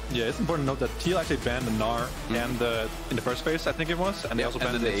champs. Yeah, it's important to note that TL actually banned the Gnar and in the first phase, I think it was, and they also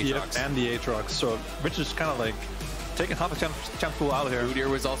banned the TF and the Aatrox. So Rich is kind of like taking half a champ pool out here. Udyr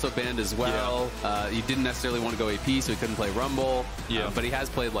was also banned as well. He didn't necessarily want to go AP, so he couldn't play Rumble. But he has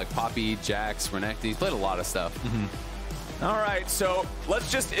played like Poppy, Jax, Renekton. He's played a lot of stuff. All right, so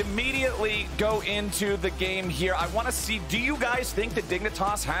let's just immediately go into the game here. I want to see, do you guys think that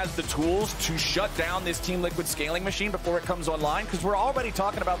Dignitas has the tools to shut down this Team Liquid scaling machine before it comes online? Because we're already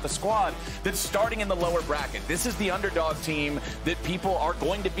talking about the squad that's starting in the lower bracket. This is the underdog team that people are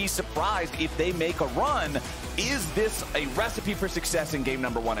going to be surprised if they make a run. Is this a recipe for success in game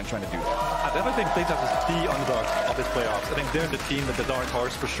number 1 and trying to do that? I definitely think Dignitas is the underdog of this playoffs. I think they're the team that the dark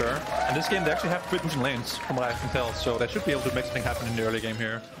horse for sure. And this game, they actually have good lanes, from what I can tell. So they should be able to make something happen in the early game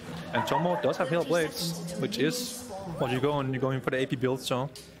here. And Tomo does have Hail Blades, which is what you're going for the AP build, so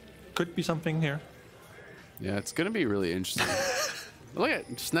could be something here. Yeah, it's going to be really interesting. Look at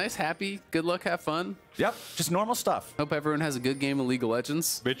it. Just nice, happy, good luck, have fun. Yep, just normal stuff. Hope everyone has a good game of League of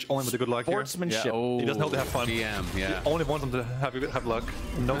Legends. Rich only with the good luck here. Sportsmanship. Yeah. Oh, he doesn't hope to have fun. DM, yeah. He only wants them to have luck,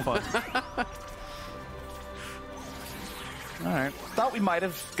 no fun. All right. Thought we might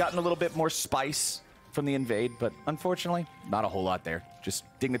have gotten a little bit more spice from the invade, but unfortunately, not a whole lot there. Just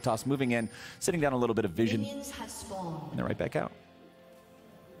Dignitas moving in, sitting down a little bit of vision, and they're right back out.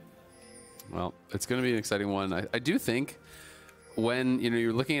 Well, it's going to be an exciting one. I do think when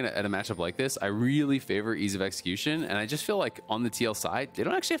you're looking at a matchup like this, I really favor ease of execution, and I just feel like on the TL side, they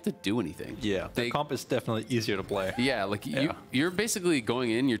don't actually have to do anything. Yeah, the comp is definitely easier to play. Yeah, like you're basically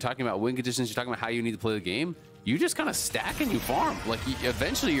going in, you're talking about win conditions, you're talking about how you need to play the game. You just kind of stack and you farm. Like,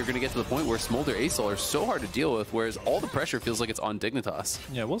 eventually you're going to get to the point where Smolder, Azael are so hard to deal with, whereas all the pressure feels like it's on Dignitas.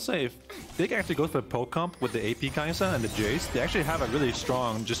 Yeah, we'll say if they can actually go for a poke comp with the AP Kai'Sa and the Jace, they actually have a really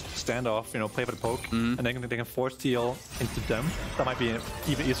strong just standoff, play for the poke, and they can force TL into them. That might be an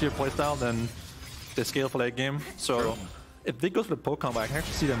even easier playstyle than the scale for late game. So if they go for the poke comp, I can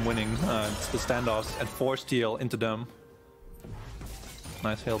actually see them winning the standoffs and force TL into them.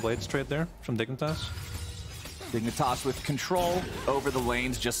 Nice Hail Blades trade there from Dignitas. Dignitas with control over the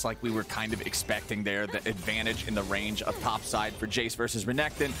lanes, just like we were kind of expecting there. The advantage in the range of top side for Jace versus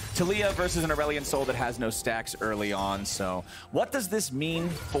Renekton. Taliyah versus an Aurelion Sol that has no stacks early on. So what does this mean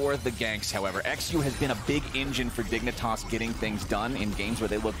for the ganks, however? eXyu has been a big engine for Dignitas getting things done in games where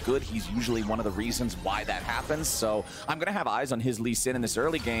they look good. He's usually one of the reasons why that happens. So I'm going to have eyes on his Lee Sin in this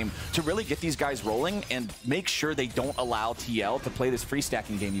early game to really get these guys rolling and make sure they don't allow TL to play this free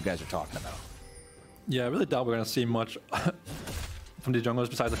stacking game you guys are talking about. Yeah, I really doubt we're going to see much from the junglers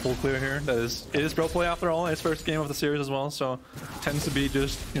besides the full clear here. It is pro play after all, his first game of the series as well, so tends to be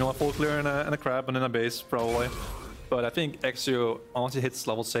just, a full clear and a crab and then a base probably. But I think eXyu, once he hits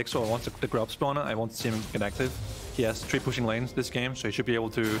level 6 or once the grub spawner, I won't see him get active. He has 3 pushing lanes this game, so he should be able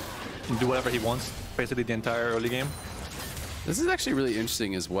to do whatever he wants basically the entire early game. This is actually really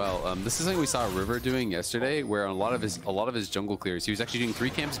interesting as well. This is something we saw River doing yesterday, where on a lot of his jungle clears, he was actually doing 3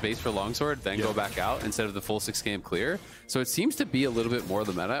 camps base for longsword, then go back out instead of the full 6 camp clear. So it seems to be a little bit more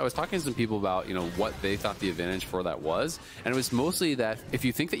the meta. I was talking to some people about what they thought the advantage for that was, and it was mostly that if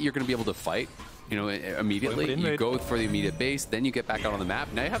you think that you're going to be able to fight, immediately, you go for the immediate base, then you get back out on the map.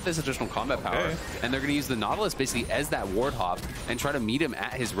 Now you have this additional combat power, and they're going to use the Nautilus basically as that ward hop and try to meet him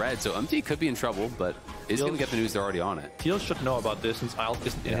at his red. So UmTi could be in trouble, but is going to get the news they're already on it. Teal should know about this since Isle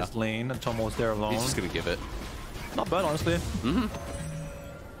isn't in his lane and Tomo is there alone. He's just going to give it. Not bad, honestly.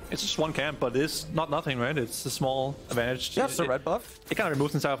 It's just 1 camp, but it's not nothing, right? It's a small advantage. Yeah, it's a red buff. It kind of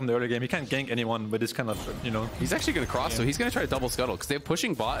removes himself from the early game. He can't gank anyone with this kind of, He's actually going to cross, so he's going to try to double scuttle because they have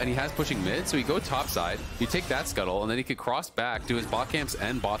pushing bot and he has pushing mid. So you go top side, you take that scuttle, and then he could cross back, do his bot camps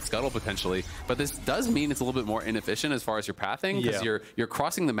and bot scuttle potentially. But this does mean it's a little bit more inefficient as far as your pathing because you're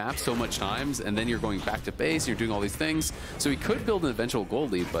crossing the map so much times, and then you're going back to base, and you're doing all these things. So he could build an eventual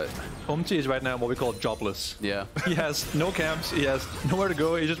gold lead, but UmTi is right now what we call jobless. Yeah. He has no camps, he has nowhere to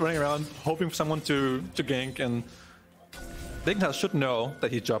go, he's just running around hoping for someone to gank, and Dignitas should know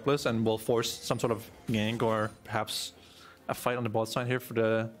that he's jobless and will force some sort of gank or perhaps a fight on the bot side here for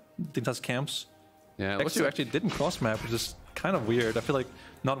the Dignitas camps. Yeah, eXyu actually didn't cross map, which is kind of weird. I feel like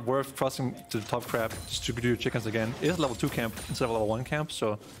not worth crossing to the top crab just to do chickens again. It is level 2 camp instead of level 1 camp,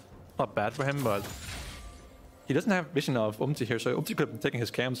 so not bad for him, but he doesn't have vision of UmTi here, so UmTi could have been taking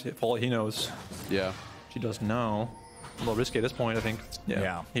his camps for all he knows. Yeah. She does now. A little risky at this point, I think.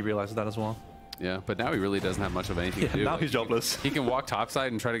 Yeah. He realizes that as well. Yeah, but now he really doesn't have much of anything to do. Now he's jobless. He can walk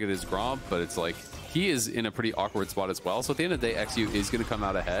topside and try to get his Gromp, but it's like he is in a pretty awkward spot as well. So at the end of the day, eXyu is going to come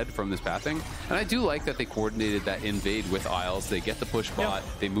out ahead from this pathing. And I do like that they coordinated that invade with Isles. They get the push bot,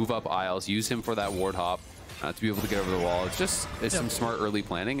 they move up Isles, use him for that ward hop. To be able to get over the wall. It's some smart early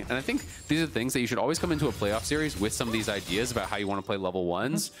planning. And I think these are things that you should always come into a playoff series with some of these ideas about how you want to play level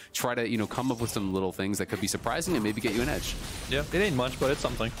 1s. Try to, come up with some little things that could be surprising and maybe get you an edge. Yeah, it ain't much, but it's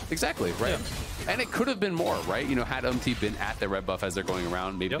something. Exactly, right? Yeah. And it could have been more, right? Had UmTi been at the red buff as they're going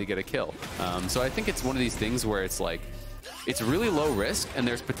around, maybe they get a kill. So I think it's one of these things where it's like, it's really low risk, and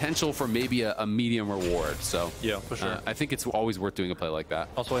there's potential for maybe a medium reward. So yeah, for sure. I think it's always worth doing a play like that.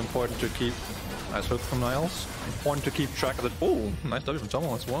 Also important to keep, nice hook from Niles. Important to keep track of the, nice W from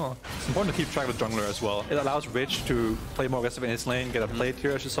Tomo as well. It's important to keep track of the jungler as well. It allows Rich to play more aggressive in his lane, get a plate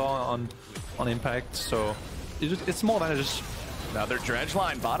here as you saw on Impact. So it's more advantages. Another dredge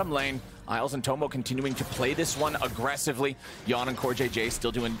line, bottom lane. Isles and Tomo continuing to play this one aggressively. Yeon and CoreJJ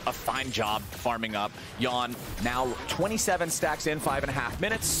still doing a fine job farming up. Yeon now 27 stacks in 5.5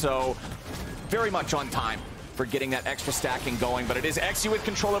 minutes, so very much on time for getting that extra stacking going. But it is eXyu with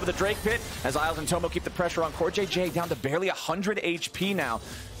control over the Drake pit as Isles and Tomo keep the pressure on. CoreJJ down to barely 100 HP now.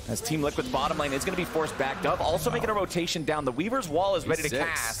 As Team Liquid's bottom lane is going to be forced back. Dove also making a rotation down. The Weaver's wall is ready to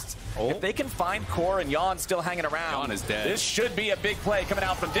cast. If they can find Core and Yeon still hanging around, Yeon is dead. This should be a big play coming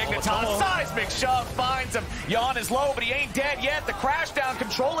out from Dignitas. Seismic shove finds him. Yeon is low, but he ain't dead yet. The crash down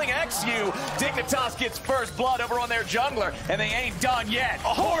controlling eXyu. Dignitas gets first blood over on their jungler, and they ain't done yet.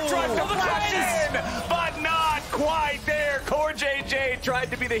 Core tried to flash in, but not quite there. CoreJJ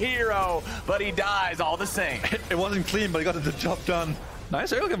tried to be the hero, but he dies all the same. It wasn't clean, but he got the job done.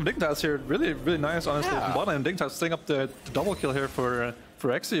 Nice early from Dignitas here. Really, really nice, honestly. From bottom lane, Dignitas setting up the double kill here for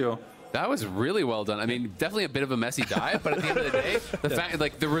eXyu. That was really well done. I mean, definitely a bit of a messy dive, but at the end of the day, the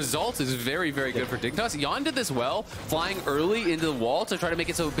fact, the result is very, very good for Dignitas. Yeon did this well, flying early into the wall to try to make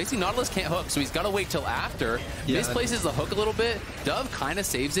it so basically Nautilus can't hook, so he's got to wait till after. Misplaces the hook a little bit. Dove kind of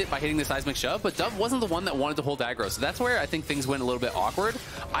saves it by hitting the seismic shove, but Dove wasn't the one that wanted to hold aggro, so that's where I think things went a little bit awkward.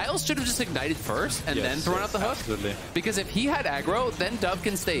 Isles should have just ignited first and then thrown out the hook. Absolutely. Because if he had aggro, then Dove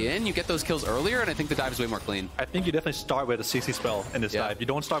can stay in, you get those kills earlier, and I think the dive is way more clean. I think you definitely start with a CC spell in this dive. You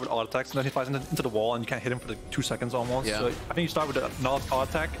don't start with auto attacks, and then he flies into the wall and you can't hit him for 2 seconds almost. So I think you start with a auto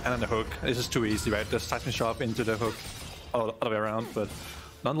attack and then the hook. It's just too easy, right? Just seismic shove into the hook all the way around. But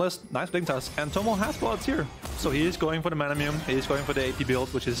nonetheless, nice Dignitas. And Tomo has bloods here. So he is going for the Manamium. He is going for the AP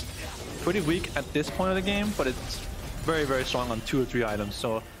build, which is pretty weak at this point of the game, but it's very, very strong on 2 or 3 items.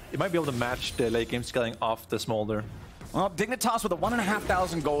 So it might be able to match the late game scaling off the Smolder. Well, Dignitas with a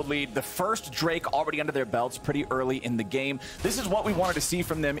 1,500 gold lead. The first Drake already under their belts pretty early in the game. This is what we wanted to see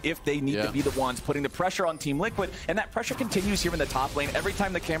from them if they need to be the ones putting the pressure on Team Liquid. And that pressure continues here in the top lane. Every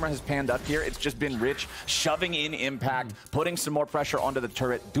time the camera has panned up here, it's just been Rich shoving in impact, putting some more pressure onto the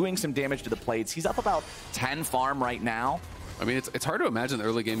turret, doing some damage to the plates. He's up about 10 farm right now. I mean, it's hard to imagine the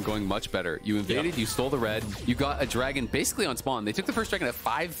early game going much better. You invaded, you stole the red, you got a dragon basically on spawn. They took the first dragon at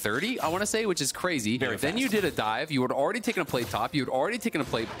 5:30, I want to say, which is crazy. Then you did a dive. You had already taken a plate top. You had already taken a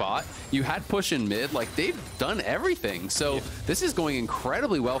plate bot. You had push in mid. Like, they've done everything. So this is going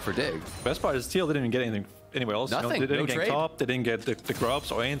incredibly well for Dig. Best part is Teal didn't even get anything anywhere else. Nothing. They didn't get trade. top. They didn't get the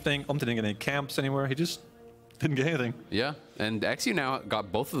grubs or anything. UmTi didn't get any camps anywhere. He just didn't get anything. Yeah, and eXyu now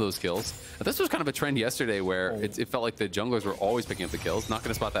got both of those kills. This was kind of a trend yesterday where it felt like the junglers were always picking up the kills. Not going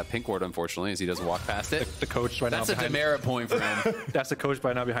to spot that pink ward, unfortunately, as he doesn't walk past it. The coach right now. That's a demerit point for him. That's the coach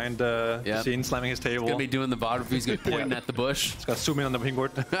right now behind the scene, slamming his table. He's going to be doing the bot. He's going to be pointing at the bush. He's got to zoom in on the pink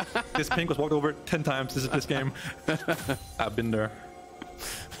ward. This pink was walked over 10 times this game. I've been there.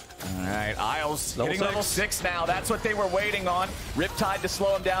 All right, Isles hitting level 6 now. That's what they were waiting on. Riptide to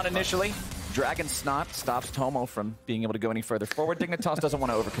slow him down initially. Dragon Snot stops Tomo from being able to go any further forward. Dignitas doesn't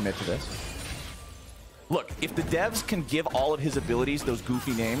want to overcommit to this. Look, if the devs can give all of his abilities those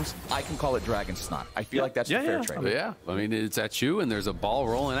goofy names, I can call it Dragon Snot. I feel like that's a fair trade. Yeah, I mean, it's at you, and there's a ball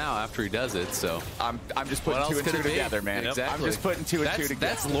rolling out after he does it, so. I'm just putting 2 and 2 together, man. Exactly. I'm just putting 2 and 2 together.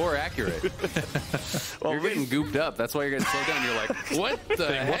 That's lore accurate. Well, you're getting gooped up. That's why you're getting slowed down. You're like, what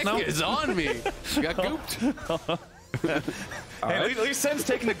the heck is on me? You got gooped. Hey, Lee Sin's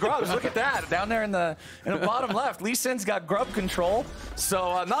taking the grubs. Look at that. Down there in the bottom left, Lee Sin's got grub control.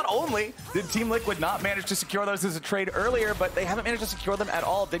 So not only did Team Liquid not manage to secure those as a trade earlier, but they haven't managed to secure them at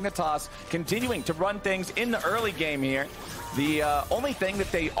all. Dignitas continuing to run things in the early game here. The only thing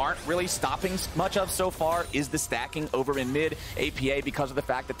that they aren't really stopping much of so far is the stacking over in mid. APA, because of the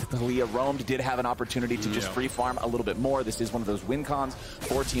fact that Taliyah roamed, did have an opportunity to just free farm a little bit more. This is one of those win cons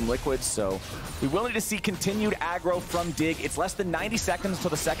for Team Liquid, so we will need to see continued aggro from Dig. It's less than 90 seconds till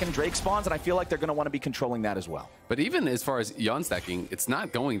the second Drake spawns, and I feel like they're going to want to be controlling that as well. But even as far as Yeon stacking, it's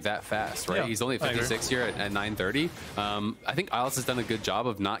not going that fast, right? He's only at 56 here at 9:30. I think Isles has done a good job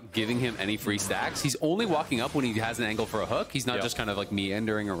of not giving him any free stacks. He's only walking up when he has an angle for a hook. He's not just kind of like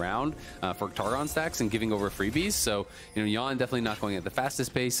meandering around for Targon stacks and giving over freebies. So, you know, Yeon definitely not going at the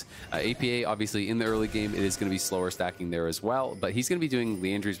fastest pace. APA, obviously, in the early game, it is going to be slower stacking there as well. But he's going to be doing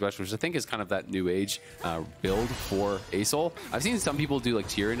Leandry's Rush, which I think is kind of that new age build for Azael. I've seen some people do like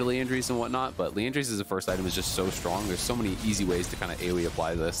tier into Leandry's and whatnot, but Leandry's as a first item is just so strong. There's so many easy ways to kind of AoE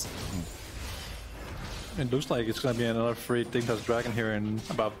apply this. It looks like it's going to be another free Dignitas Dragon here in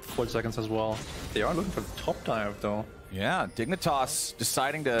about 40 seconds as well. They are looking for the top dive, though. Yeah, Dignitas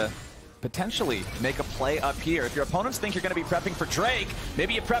deciding to potentially make a play up here. If your opponents think you're going to be prepping for Drake,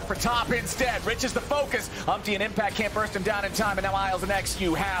 maybe you prep for top instead. Rich is the focus. UmTi and Impact can't burst him down in time, and now Isles and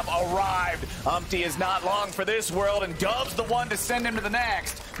eXyu have arrived. UmTi is not long for this world, and Dub's the one to send him to the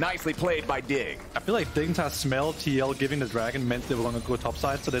next. Nicely played by Dig. I feel like Dignitas smelled TL giving the dragon meant they were going to go top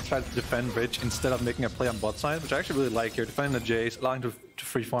side, so they tried to defend Rich instead of making a play on bot side, which I actually really like here. Defending the Jays, allowing to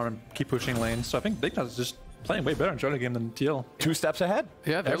free farm and keep pushing lanes. So I think Dignitas is just playing way better in early game than TL. 2 steps ahead.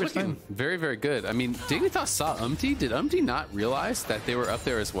 Yeah, they're looking very, very good. I mean, Dignitas saw UmTi. Did UmTi not realize that they were up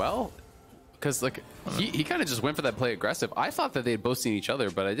there as well? Because like he kind of just went for that play aggressive. I thought that they had both seen each other,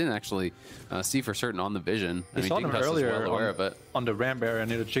 but I didn't actually see for certain on the vision. I mean, saw them Dignitas earlier was well aware of it. On the ramp area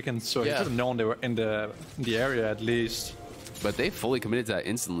near the chickens, so he should have known they were in the area at least. But they fully committed to that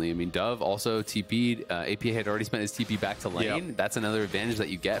instantly. I mean, Dove also TP'd. APA had already spent his TP back to lane. That's another advantage that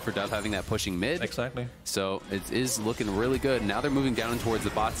you get for Dove having that pushing mid. Exactly. So it is looking really good. Now they're moving down towards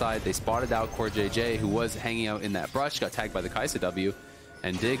the bot side. They spotted out CoreJJ, who was hanging out in that brush, got tagged by the Kai'Sa W.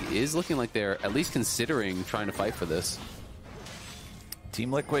 And Dig is looking like they're at least considering trying to fight for this.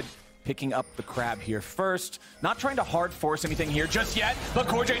 Team Liquid picking up the crab here first. Not trying to hard force anything here just yet, but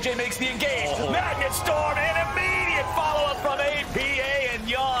CoreJJ makes the engage. Magnet Storm and immediate follow-up from APA and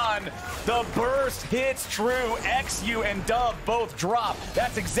Yeon. The burst hits true. eXyu and Dove both drop.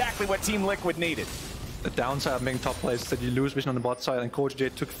 That's exactly what Team Liquid needed. The downside of making top plays is that you lose vision on the bot side, and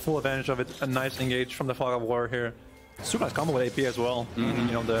CoreJJ took full advantage of it. A nice engage from the Fog of War here. Super nice combo with AP as well. You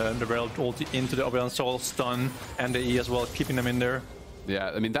know, the Rell ulti into the Aurelion Sol stun and the E as well, keeping them in there.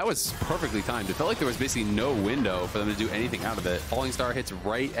 Yeah, I mean, that was perfectly timed. It felt like there was basically no window for them to do anything out of it. Falling Star hits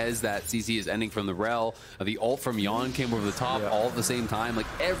right as that CC is ending from the Rell. The ult from Yeon came over the top all at the same time. Like,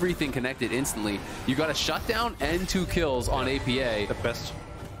 everything connected instantly. You got a shutdown and 2 kills on APA. The best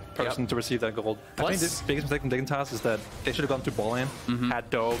person to receive that gold. Plus, I think the biggest mistake from Dignitas is that they should have gone to ball lane, had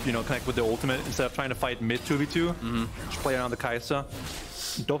Dove, you know, connect with the ultimate instead of trying to fight mid 2v2. Just play around the Kai'Sa.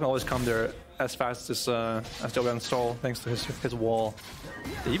 Dove can always come there as fast as the Azael Sol, thanks to his wall.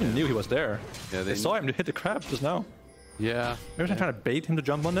 They even knew he was there. Yeah, they saw him hit the crab just now. Yeah. Maybe they're trying to bait him to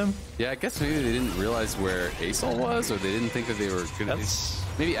jump on them. Yeah, I guess maybe they didn't realize where Azael was, or they didn't think that they were going to...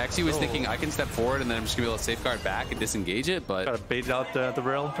 maybe eXyu was thinking I can step forward and then I'm just gonna be able to safeguard back and disengage it, but gotta bait out the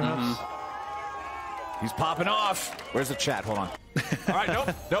Rell, perhaps. He's popping off. Where's the chat? Hold on. All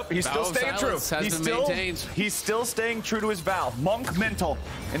right, nope. He's still staying true. He's still staying true to his vow. Monk mental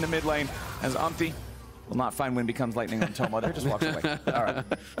in the mid lane as UmTi will not find when becomes lightning on Tomo. There, just walks away. All right.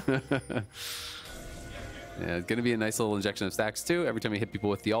 Yeah, it's going to be a nice little injection of stacks too. Every time you hit people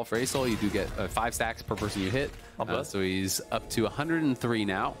with the ult for Azael, you do get 5 stacks per person you hit. So he's up to 103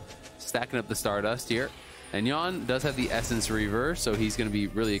 now, stacking up the Stardust here. And Yeon does have the Essence Reaver, so he's going to be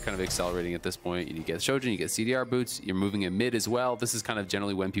really kind of accelerating at this point. You get Shojin, you get CDR boots, you're moving in mid as well. This is kind of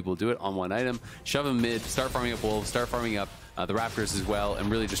generally when people do it on one item. Shove him mid, start farming up Wolves, start farming up the Raptors as well,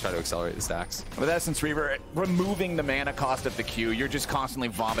 and really just try to accelerate the stacks. With Essence Reaver, removing the mana cost of the Q, you're just constantly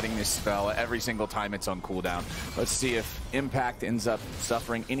vomiting this spell every single time it's on cooldown. Let's see if Impact ends up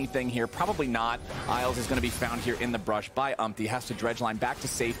suffering anything here. Probably not. Isles is going to be found here in the brush by UmTi. Has to dredge line back to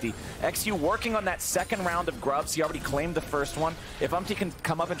safety. eXyu working on that second round of grubs. He already claimed the first one. If UmTi can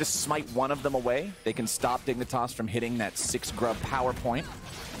come up and just smite one of them away, they can stop Dignitas from hitting that 6 grub power point.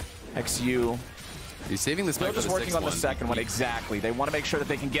 eXyu... He's saving this Still just working on the second one, exactly. They want to make sure that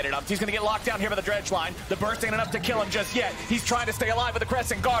they can get it up. He's going to get locked down here by the dredge line. The burst ain't enough to kill him just yet. He's trying to stay alive with the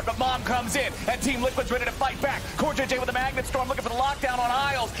crescent guard, but Mom comes in, and Team Liquid's ready to fight back. CoreJJ with a Magnet Storm looking for the lockdown on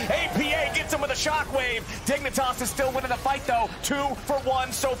Isles. APA gets him with a shockwave. Dignitas is still winning the fight, though. 2 for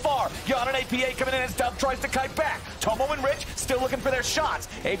 1 so far. Yeon and APA coming in as Dub tries to kite back. Tomo and Rich still looking for their shots.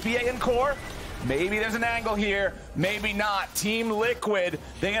 APA and Core. Maybe there's an angle here, maybe not. Team Liquid,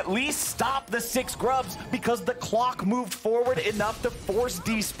 they at least stop the 6 grubs because the clock moved forward enough to force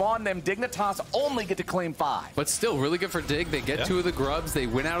despawn them. Dignitas only get to claim 5. But still really good for Dig. They get 2 of the grubs, they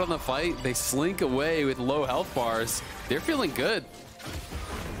win out on the fight, they slink away with low health bars. They're feeling good.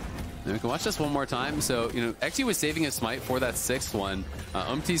 And we can watch this one more time. So, you know, eXyu was saving his smite for that 6th one.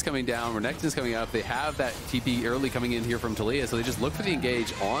 UmTi's coming down, Renekton's coming up. They have that TP early coming in here from Taliyah, so they just look for the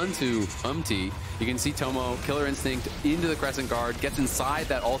engage onto UmTi. You can see Tomo, Killer Instinct into the Crescent Guard, gets inside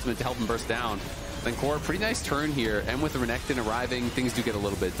that ultimate to help him burst down. Then Core, pretty nice turn here, and with the Renekton arriving, things do get a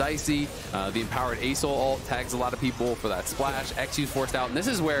little bit dicey. The empowered Azael ult tags a lot of people for that splash. eXu's forced out, and this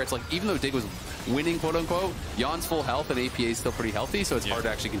is where it's like, even though Dig was winning, quote-unquote, Yeon's full health and APA is still pretty healthy, so it's hard to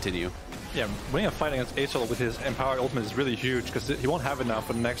actually continue. Yeah, winning a fight against Azael with his empowered ultimate is really huge, because he won't have enough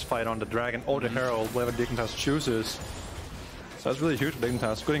for the next fight on the Dragon or the Herald, whatever Dignitas chooses. So that's really huge for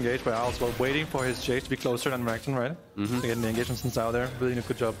Dignitas. Good engage by Isles, while waiting for his Jace to be closer than Renekton, right? To get the engagement since out there. Really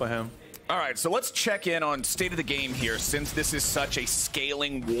good job by him. All right, so let's check in on state of the game here, since this is such a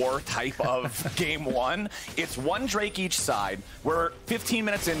scaling war type of game one. It's 1 Drake each side. We're 15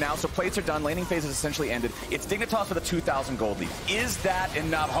 minutes in now, so plates are done. Laning phase has essentially ended. It's Dignitas with a 2,000 gold lead. Is that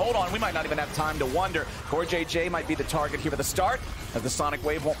enough? Hold on, we might not even have time to wonder. CoreJJ might be the target here at the start, as the Sonic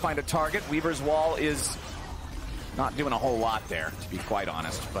Wave won't find a target. Weaver's Wall is not doing a whole lot there, to be quite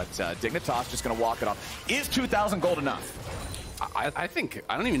honest, but Dignitas just going to walk it off. Is 2,000 gold enough? I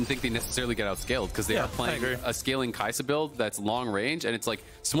don't even think they necessarily get outscaled, because they are playing a scaling Kai'Sa build that's long range, and it's like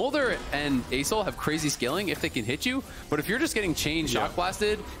Smolder and Azael have crazy scaling if they can hit you, but if you're just getting chain shock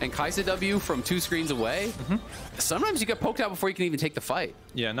blasted and Kai'Sa W from 2 screens away, sometimes you get poked out before you can even take the fight.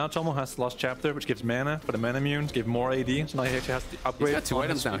 Yeah, now Tomo has Lost Chapter, which gives mana for the mana immune to give more AD, so now he actually has the upgrade. He's got 2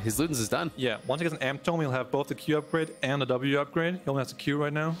 items now. His Ludens is done. Yeah, once he gets an Amp Tome, he'll have both the Q upgrade and the W upgrade. He only has the Q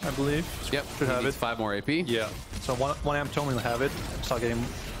right now, I believe. Yep, should have it. 5 more AP. Yeah, so one Amp Tome, he'll have it. Start getting...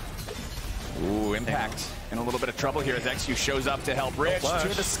 Ooh, Impact in a little bit of trouble here as eXyu shows up to help Rich to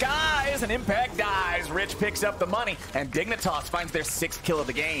the skies, and Impact dies. Rich picks up the money, and Dignitas finds their 6th kill of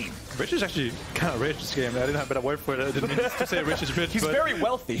the game. Rich is actually kind of rich this game. I didn't have a better word for it. I didn't mean to say Rich is rich. He's very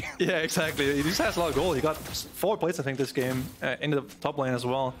wealthy. Yeah, exactly. He just has a lot of gold. He got 4 plates, I think, this game into the top lane as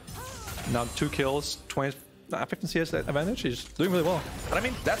well. Now 2 kills, 15 CS advantage. He's doing really well. But I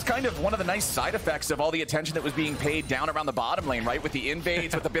mean, that's kind of one of the nice side effects of all the attention that was being paid down around the bottom lane, right? With the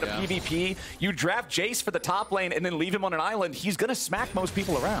invades, with a bit of PvP. You draft Jace for the top lane and then leave him on an island. He's going to smack most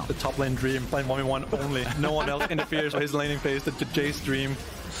people around. The top lane dream, playing 1v1 only. No one else interferes with his laning phase. The Jace dream.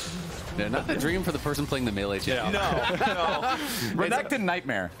 Yeah, not the dream for the person playing the melee champion. No. Renekton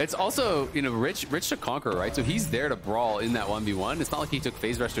nightmare. It's also, you know, Rich to conquer, right? So he's there to brawl in that 1v1. It's not like he took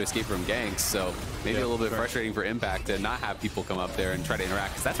phase rush to escape from ganks, so maybe a little bit frustrating for Impact to not have people come up there and try to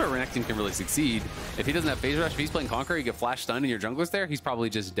interact, because that's where Renekton can really succeed. If he doesn't have phase rush, if he's playing conquer, you get flash stunned and your jungler's there, he's probably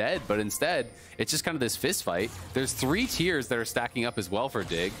just dead. But instead, it's just kind of this fist fight. There's 3 tiers that are stacking up as well for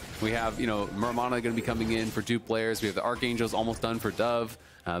Dig. We have, you know, Muramana going to be coming in for 2 players. We have the Archangels almost done for Dove.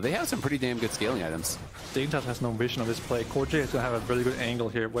 They have some pretty damn good scaling items. Dignitas has no vision of his play. CoreJJ is going to have a really good angle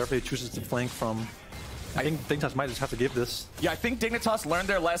here, wherever he chooses to flank from. I think Dignitas might just have to give this. Yeah, I think Dignitas learned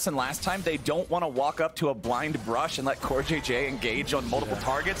their lesson last time. They don't want to walk up to a blind brush and let CoreJJ engage on multiple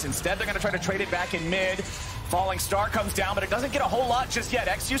targets. Instead, they're going to try to trade it back in mid. Falling Star comes down, but it doesn't get a whole lot just yet.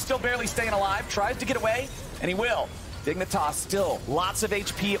 eXyu still barely staying alive, tries to get away, and he will. Dignitas still lots of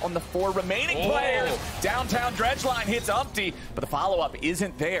HP on the 4 remaining players. Downtown Dredge line hits UmTi, but the follow-up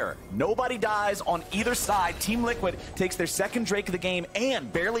isn't there. Nobody dies on either side. Team Liquid takes their second Drake of the game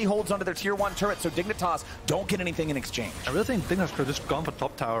and barely holds onto their tier 1 turret, so Dignitas don't get anything in exchange. I really think Dignitas could have just gone for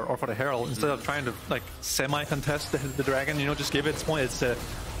top tower or for the Herald instead of trying to like semi-contest the dragon. You know, just give it its point. It's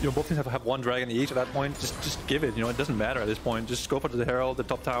you know, both teams have one dragon each at that point. Just give it. You know, it doesn't matter at this point. Just go for the Herald, the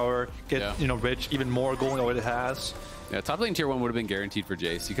top tower, get you know, Rich even more going than what it has. Yeah, top lane tier 1 would have been guaranteed for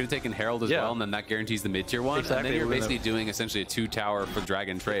Jace. You could have taken Herald as well, and then that guarantees the mid tier 1. Exactly. And then you're basically doing essentially a 2 tower for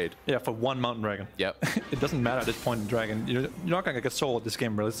dragon trade. Yeah, for 1 mountain dragon. Yep. It doesn't matter at this point in dragon. You're not going to get sold this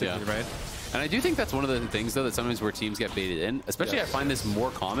game realistically, right? And I do think that's one of the things, though, that sometimes where teams get baited in. Especially I find this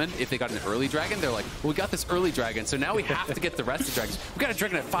more common if they got an early dragon. They're like, well, we got this early dragon, so now we have to get the rest of the dragons. We got a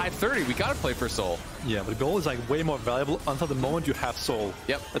dragon at 530. We got to play for Soul. Yeah, but the goal is like way more valuable until the moment you have Soul.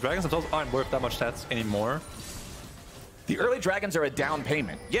 Yep. The dragons themselves aren't worth that much stats anymore. The early dragons are a down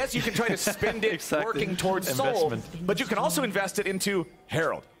payment. Yes, you can try to spend it working towards Soul, but you can also invest it into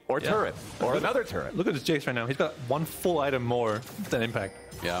Herald or turret or another turret. Look at this Jace right now. He's got 1 full item more than Impact.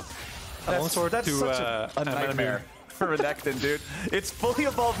 Yeah. That's such a nightmare for Renekton, dude. It's fully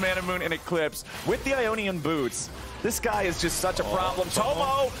evolved Mana Moon and Eclipse with the Ionian boots. This guy is just such a problem.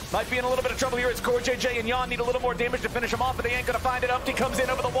 Tomo might be in a little bit of trouble here. It's CoreJJ and Yeon need a little more damage to finish him off, but they ain't going to find it. UmTi comes in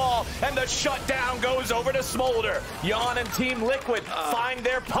over the wall, and the shutdown goes over to Smolder. Yeon and Team Liquid find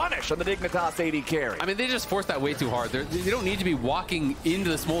their punish on the Dignitas AD carry. I mean, they just forced that way too hard. They don't need to be walking into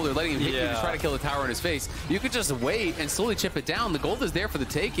the Smolder, letting him hit you to try to kill the tower in his face. You could just wait and slowly chip it down. The gold is there for the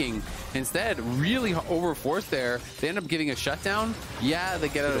taking. Instead, really overforced there. They end up getting a shutdown. Yeah, they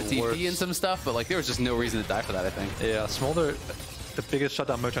get out of TP and some stuff, but like there was just no reason to die for that, I think. Yeah, Smolder, the biggest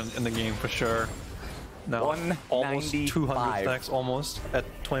shutdown merchant in the game for sure. Now, almost 200 stacks almost at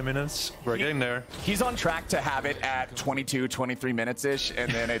 20 minutes. We're getting there. He's on track to have it at 22, 23 minutes-ish,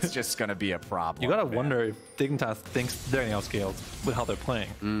 and then it's just going to be a problem. You got to wonder if Dignitas thinks they're getting outscaled with how they're playing.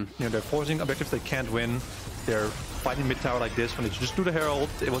 You know, they're forcing objectives they can't win. They're fighting mid-tower like this when they just do the Herald.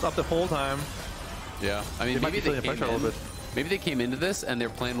 It was up the whole time. Yeah, I mean, maybe they came into this and their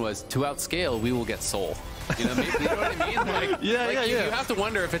plan was to outscale, we will get Soul. You know, maybe, you know what I mean? Like, you have to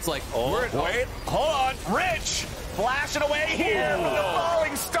wonder if it's like, wait, hold on, Rich! Flashing away here with the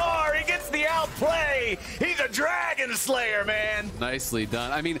falling star. He gets the outplay. He's a dragon slayer, man. Nicely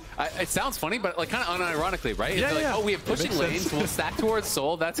done. I mean, it sounds funny, but like kind of unironically, right? It's like, oh, we have pushing lanes. We'll stack towards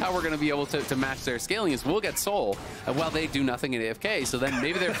Soul. That's how we're going to be able to match their scaling is we'll get Soul while they do nothing in AFK. So then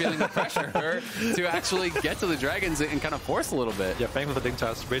maybe they're feeling the pressure to actually get to the dragons and kind of force a little bit. Yeah, thankfully for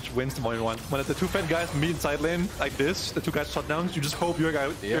Dignitas, Rich wins the 1v1. When the 2 Fed guys meet in side lane like this, the 2 guys shut down, you just hope your guy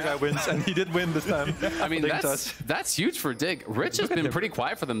wins, and he did win this time. I mean, that's huge for Dig. Rich has been pretty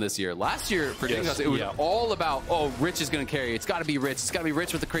quiet for them this year. Last year for Dignitas, it was all about, oh, Rich is going to carry. It's got to be Rich. It's got to be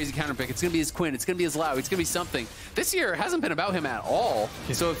Rich with the crazy counter pick. It's going to be his Quinn. It's going to be his Lau. It's going to be something. This year hasn't been about him at all.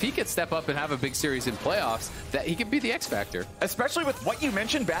 So if he could step up and have a big series in playoffs, that he could be the X factor. Especially with what you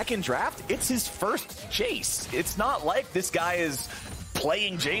mentioned back in draft, it's his first Jace. It's not like this guy is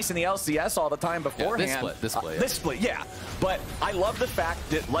playing Jace in the LCS all the time beforehand. This split, yeah. But I love the fact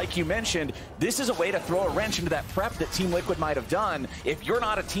that, like you mentioned, this is a way to throw a wrench into that prep that Team Liquid might have done. If you're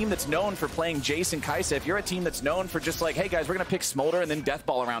not a team that's known for playing Jace and Kai'Sa, if you're a team that's known for just like, hey guys, we're going to pick Smolder and then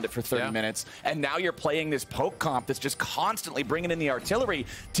deathball around it for 30 minutes, and now you're playing this poke comp that's just constantly bringing in the artillery,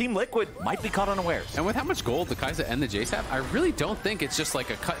 Team Liquid might be caught unawares. And with how much gold the Kai'Sa and the Jace have, I really don't think it's just like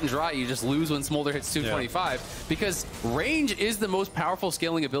a cut and dry, you just lose when Smolder hits 225, because range is the most powerful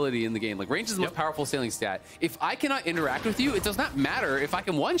scaling ability in the game. Like, range is the most powerful scaling stat. If I cannot interact with you, it does not matter if I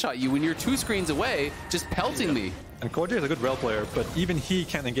can one-shot you when you're 2 screens away, just pelting me. And CoreJJ is a good Rell player, but even he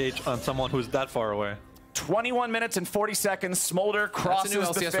can't engage on someone who's that far away. 21 minutes and 40 seconds. Smolder crosses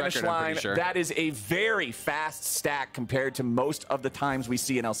the finish line. That is a very fast stack compared to most of the times we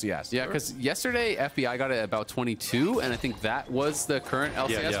see in LCS. Yeah, because yesterday FBI got it at about 22, and I think that was the current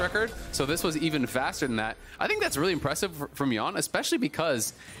LCS record. So this was even faster than that. I think that's really impressive from Yeon, especially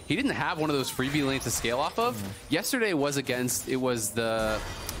because he didn't have one of those freebie lanes to scale off of. Yesterday was against, it was a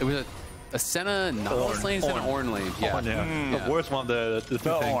Senna Nautilus lane, Senna Ornn lane. Yeah. The worst one of the two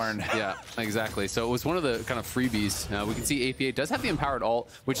Ornn. Yeah, exactly. So it was one of the kind of freebies. We can see APA does have the empowered ult,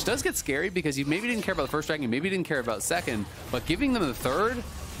 which does get scary because you maybe didn't care about the first dragon, maybe didn't care about second, but giving them the third,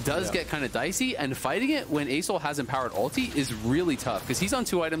 does get kind of dicey, and fighting it when Azael has empowered ulti is really tough because he's on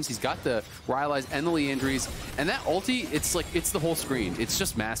 2 items. He's got the Rylai's and the Leandries, and that ulti, it's the whole screen. It's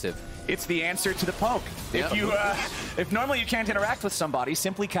just massive. It's the answer to the poke. Yep. If normally you can't interact with somebody,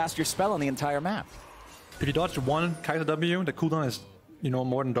 simply cast your spell on the entire map. If you dodge one Kai'Sa W, the cooldown is,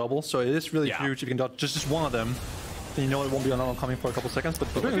 more than double, so it is really huge. If you can dodge just one of them, then it won't be oncoming for a couple seconds.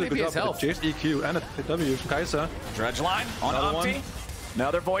 But doing a really good job with the Jace EQ and the W from Kai'Sa. Dredge line on UmTi.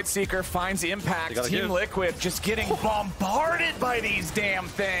 Another Void Seeker finds Impact. Team Liquid just getting bombarded by these damn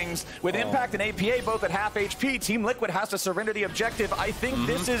things. With Impact and APA both at half HP, Team Liquid has to surrender the objective. I think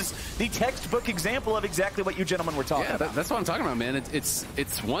this is the textbook example of exactly what you gentlemen were talking about. That's what I'm talking about, man.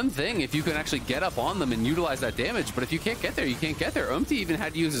 It's one thing if you can actually get up on them and utilize that damage, but if you can't get there, you can't get there. UmTi even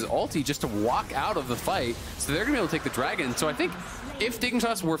had to use his ulti just to walk out of the fight, so they're going to be able to take the dragon. So I think if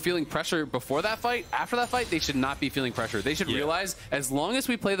Dignitas were feeling pressure before that fight, after that fight, they should not be feeling pressure. They should realize as long as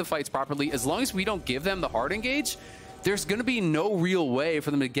we play the fights properly, as long as we don't give them the hard engage, there's going to be no real way for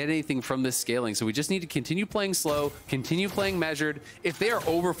them to get anything from this scaling. So we just need to continue playing slow, continue playing measured. If they are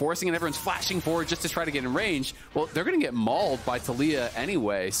over-forcing and everyone's flashing forward just to try to get in range, well, they're going to get mauled by Taliyah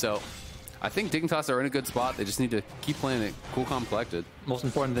anyway. So I think Dignitas are in a good spot. They just need to keep playing it cool, calm, collected. Most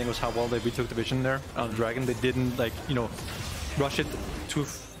important thing was how well they retook the vision there on Dragon. They didn't, rush it too...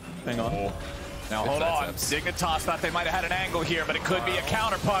 Hang on. Now hold on, Dignitas thought they might have had an angle here, but it could be a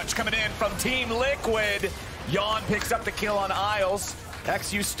counterpunch coming in from Team Liquid. Yeon picks up the kill on Isles.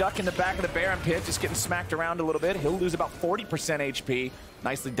 eXyu stuck in the back of the Baron pit, just getting smacked around a little bit. He'll lose about 40% HP.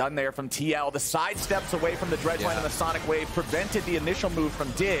 Nicely done there from TL. The side steps away from the Dredge line and the Sonic Wave prevented the initial move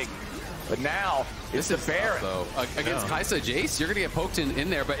from Dig. But now, it's the Baron. Against Kai'Sa Jace, you're going to get poked in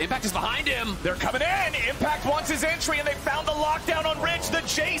there, but Impact is behind him. They're coming in. Impact wants his entry, and they found the lockdown on Rich. The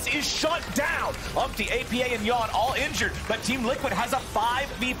Jace is shut down. UmTi, APA, and Yeon all injured, but Team Liquid has a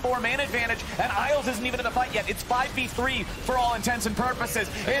 5v4 man advantage, and Isles isn't even in the fight yet. It's 5v3 for all intents and purposes.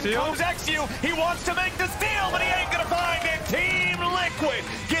 In comes eXyu. He wants to make the steal, but he ain't going to find it. Team Liquid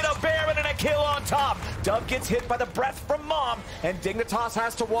get a Baron and a kill on top. Dub gets hit by the breath from Mom, and Dignitas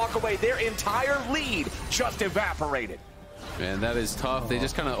has to walk away. Their entire lead just evaporated. Man, that is tough. They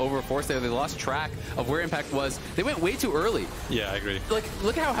just kind of overforced there. They lost track of where Impact was. They went way too early. Yeah, I agree. Like,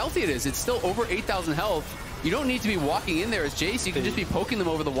 look at how healthy it is. It's still over 8,000 health. You don't need to be walking in there as Jace. You can just be poking them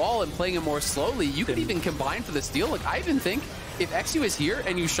over the wall and playing it more slowly. You could even combine for the steal. Like, I even think if eXyu is here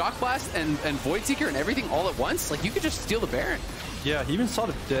and you Shock Blast and Void Seeker and everything all at once, like, you could just steal the Baron. Yeah, he even saw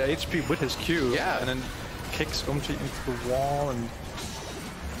the HP with his Q. Yeah. And then kicks UmTi into the wall and...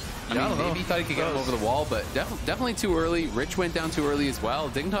 I mean, maybe he thought he could get him over the wall, but definitely too early. Rich went down too early as well.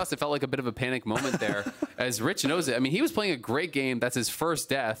 Dignitas, it felt like a bit of a panic moment there, as Rich knows it. I mean, he was playing a great game. That's his first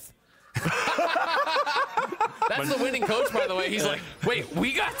death. That's the winning coach, by the way. He's like, wait,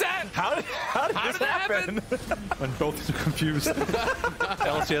 we got that? How did this happen? When both are confused.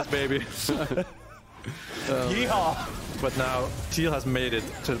 LCS, baby. Yeehaw. But now, Teal has made it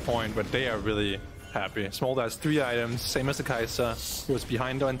to the point where they are really happy. Smolder has 3 items, same as the Kai'Sa. He was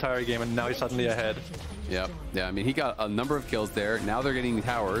behind the entire game, and now he's suddenly ahead. Yep. Yeah, I mean, he got a number of kills there. Now they're getting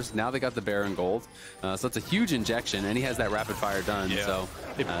towers. Now they got the Baron gold. So it's a huge injection, and he has that rapid fire done. Yeah. So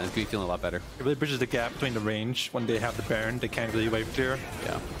he's going to be feeling a lot better. It really bridges the gap between the range. When they have the Baron, they can't really wave clear.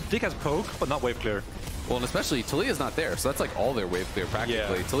 Yeah. Dig has poke, but not wave clear. Well, and especially Taliyah's not there, so that's like all their wave clear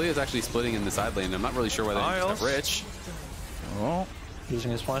practically. Yeah. Taliyah's actually splitting in the side lane. I'm not really sure why they just have Rich. Oh, using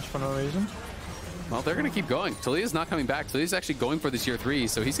his flash for no reason. Well, they're going to keep going. Taliyah's not coming back. Taliyah's actually going for this tier 3,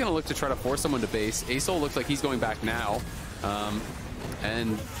 so he's going to look to try to force someone to base. Azael looks like he's going back now.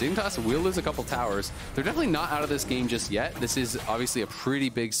 And Dignitas will lose a couple towers. They're definitely not out of this game just yet. This is obviously a pretty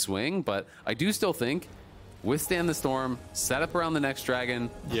big swing, but I do still think withstand the storm, set up around the next dragon,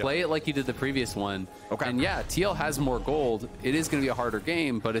 play it like you did the previous one. Okay. And yeah, TL has more gold. It is going to be a harder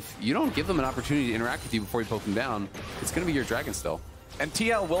game, but if you don't give them an opportunity to interact with you before you poke them down, it's going to be your dragon still. And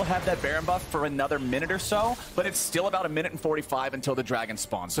TL will have that Baron buff for another minute or so, but it's still about 1:45 until the dragon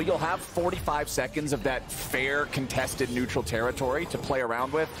spawns. So you'll have 45 seconds of that fair, contested, neutral territory to play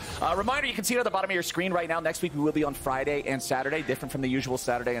around with. Reminder, you can see it at the bottom of your screen right now. Next week we will be on Friday and Saturday, different from the usual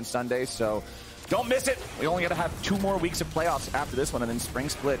Saturday and Sunday. So don't miss it. We only got to have 2 more weeks of playoffs after this one, and then Spring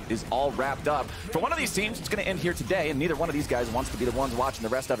Split is all wrapped up. For one of these teams, it's going to end here today, and neither one of these guys wants to be the ones watching the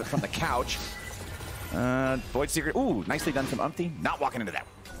rest of it from the couch. Void Seeker, ooh, nicely done from UmTi. Not walking into that.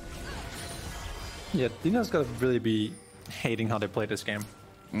 Yeah, Dina's got to really be hating how they play this game.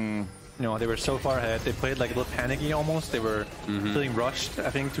 You know, they were so far ahead. They played like a little panicky almost. They were feeling rushed, I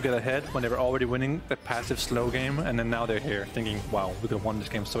think, to get ahead when they were already winning the passive slow game. And then now they're here thinking, wow, we could have won this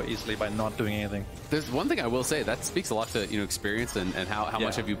game so easily by not doing anything. There's one thing I will say that speaks a lot to experience and how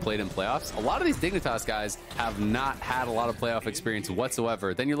much have you played in playoffs. A lot of these Dignitas guys have not had a lot of playoff experience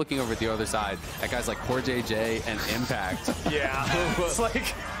whatsoever. Then you're looking over at the other side at guys like CoreJJ and Impact. It's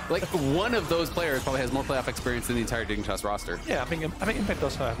like one of those players probably has more playoff experience than the entire Dignitas roster. Yeah, I think Impact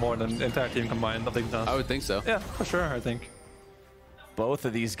does have more than the entire team combined. I would think so. Yeah, for sure, I think. Both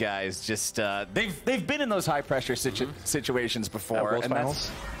of these guys just they've been in those high pressure situations before, and that's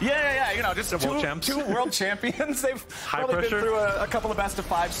you know, just two world champions. They've probably been through a couple of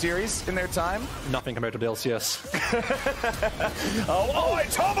best-of-5 series in their time. Nothing compared to the LCS.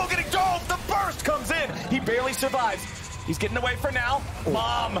 and Tomo getting dove. The burst comes in. He barely survives. He's getting away for now.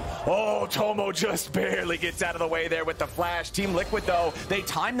 Mom. Oh, Tomo just barely gets out of the way there with the flash. Team Liquid, though, they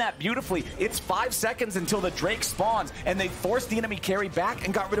time that beautifully. It's 5 seconds until the Drake spawns, and they forced the enemy carry back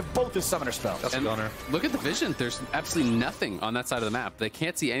and got rid of both his summoner spells. And look at the vision. There's absolutely nothing on that side of the map. They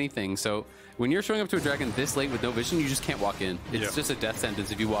can't see anything. So when you're showing up to a dragon this late with no vision, you just can't walk in. It's just a death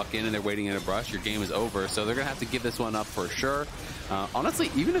sentence. If you walk in and they're waiting in a brush, your game is over. So they're going to have to give this one up for sure. Honestly,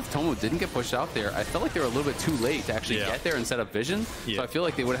 even if Tomo didn't get pushed out there, I felt like they were a little bit too late to actually get there and set up vision. So I feel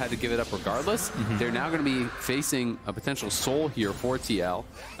like they would have had to give it up regardless. They're now going to be facing a potential Sol here for TL,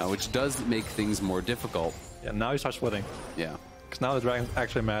 which does make things more difficult. Yeah, now you start splitting. Yeah. Because now the dragons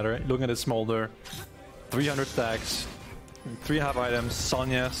actually matter. Looking at his Smolder, 300 stacks, 3.5 items,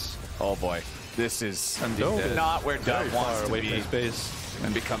 Sonya's. Oh boy. This is not where Dub wants to be. Space.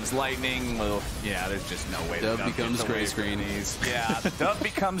 And becomes lightning. Well, yeah, there's just no way. Dub becomes gray screen. Yeah, Dub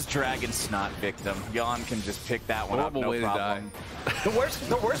becomes dragon snot victim. Yeon can just pick that one up, no problem. The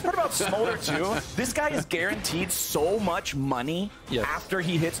worst part about Smolder too, this guy is guaranteed so much money after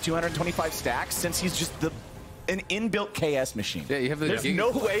he hits 225 stacks, since he's just an inbuilt KS machine. Yeah, you have the There's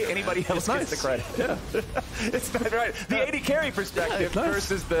no way anybody else gets the credit. Yeah. It's not right. The AD carry perspective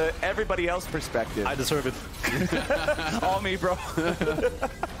versus the everybody else perspective. I deserve it. All me, bro.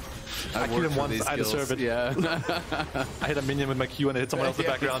 I killed him once, I deserve it. Yeah. I hit a minion with my Q and I hit someone else in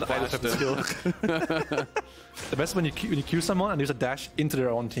the background. I deserve the skill. The best when you Q someone and there's a dash into their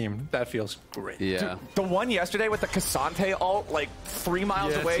own team. That feels great. Yeah. Dude, the one yesterday with the Cassante ult, like 3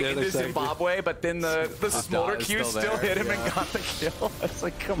 miles away into Zimbabwe, but then the Smolder Q still hit him and got the kill. It's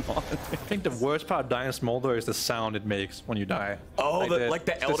like, come on. I think the worst part of dying Smolder is the sound it makes when you die. Oh, like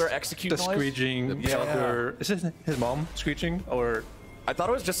the Elder execute noise? The screeching, the Elder. Is it his mom screeching? Or I thought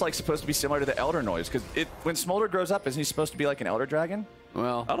it was just like supposed to be similar to the Elder noise, because when Smolder grows up, isn't he supposed to be like an Elder dragon?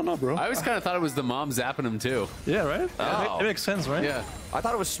 Well, I don't know, bro. I always kind of thought it was the mom zapping him too. Yeah, right? Yeah, it makes sense, right? Yeah. I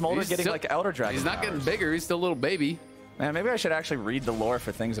thought it was Smolder getting like Elder dragon. He's not getting bigger. He's still a little baby. Man, maybe I should actually read the lore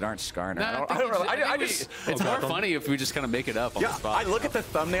for things that aren't Skarner. It's more funny if we just kind of make it up on the spot. I look at the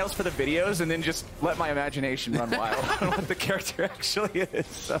thumbnails for the videos and then just let my imagination run wild on what the character actually is.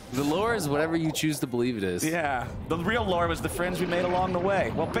 So. The lore is whatever you choose to believe it is. Yeah. The real lore was the friends we made along the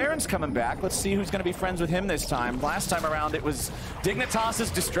way. Well, Baron's coming back. Let's see who's going to be friends with him this time. Last time around, it was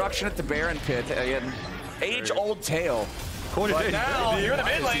Dignitas' destruction at the Baron pit. An age-old tale. But now, you're in the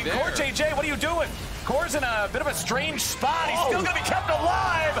mid lane. CoreJJ, what are you doing? Core's in a bit of a strange spot. He's still going to be kept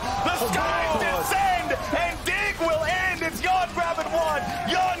alive. The skies descend, and Dig will end. It's Yeon grabbing 1.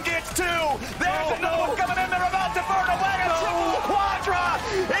 Yeon gets 2. There's another one coming in. They're about to burn away. A triple quadra.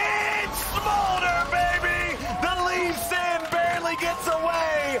 It's Smolder, baby. The Lee Sin barely gets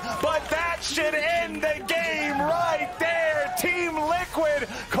away, but that should end the game right there. Team Liquid,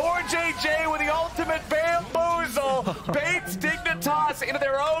 CoreJJ with the ultimate bamboozle, baits Dignitas into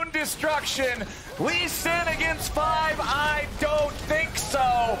their own destruction. Lee Sin against 5? I don't think so.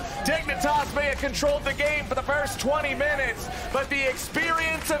 Dignitas may have controlled the game for the first 20 minutes, but the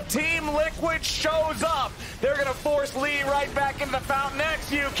experience of Team Liquid shows up. They're going to force Lee right back into the fountain.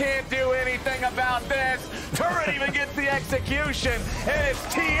 eXyu can't do anything about this. Turret even gets the execution, and it's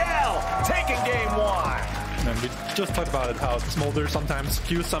TL taking game 1. And we just talked about it, how Smolder sometimes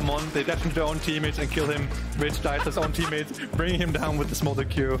Q someone, they dash into their own teammates and kill him. Rich dies his own teammates, bringing him down with the Smolder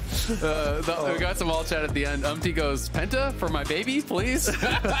Q. We got some all chat at the end. UmTi goes, Penta for my baby, please? To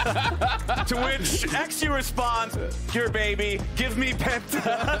which eXyu responds, your baby, give me Penta.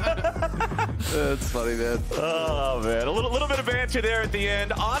 That's funny, man. Oh, man. A little bit of banter there at the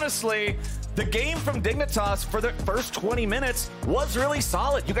end. Honestly, The game from Dignitas for the first 20 minutes was really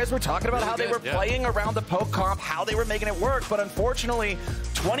solid. You guys were talking about how they were playing around the poke comp, how they were making it work, but unfortunately,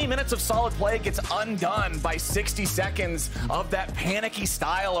 20 minutes of solid play gets undone by 60 seconds of that panicky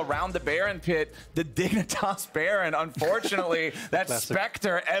style around the Baron pit. The Dignitas Baron, unfortunately, that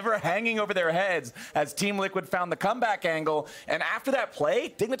specter ever hanging over their heads as Team Liquid found the comeback angle. And after that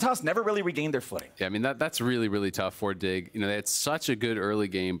play, Dignitas never really regained their footing. Yeah, I mean, that's really, really tough for Dig. You know, they had such a good early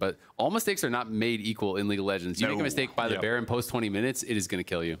game, but all mistakes are not made equal in League of Legends. You make a mistake by the Baron post 20 minutes, it is going to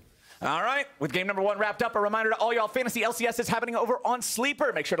kill you. All right, with game number 1 wrapped up, a reminder to all y'all, Fantasy LCS is happening over on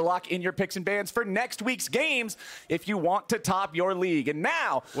Sleeper. Make sure to lock in your picks and bans for next week's games if you want to top your league. And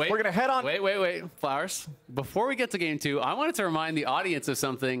now, we're going to head on... Wait, Flowers. Before we get to game 2, I wanted to remind the audience of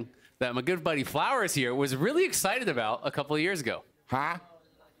something that my good buddy Flowers here was really excited about a couple of years ago. Huh?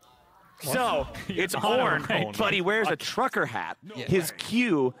 So, it's Ornn, but he wears a trucker hat. His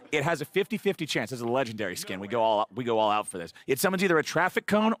Q, it has a 50-50 chance. It's a legendary skin. We go all out for this. It summons either a traffic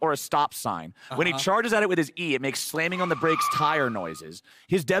cone or a stop sign. When he charges at it with his E, it makes slamming on the brakes tire noises.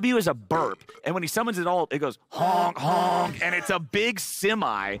 His W is a burp, and when he summons it all, it goes honk, honk, and it's a big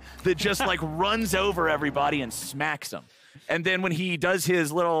semi that just like runs over everybody and smacks them. And then when he does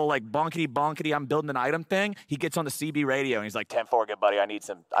his little like bonkety, I'm building an item thing, he gets on the CB radio and he's like, 10-4, good buddy, I need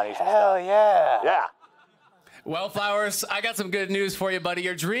some Hell yeah. Yeah. Well, Flowers, I got some good news for you, buddy.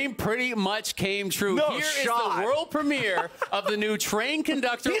 Your dream pretty much came true. No Here is shot. the world premiere of the new Train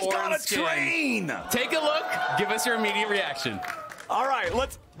Conductor He's Ornn got a skin. train! Take a look. Give us your immediate reaction. All right,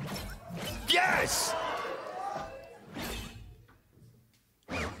 let's... Yes!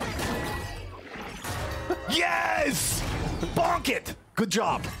 Yes! Bonk it! Good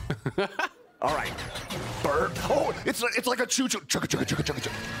job. All right. Bird. Oh, it's like a choo-choo. Chugga, chugga, chugga, chugga,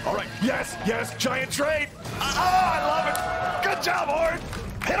 chugga. All right. Yes, yes, giant train. Oh, I love it. Good job, Ornn.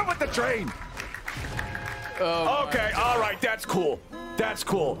 Hit him with the train. Oh, okay, all right, that's cool. That's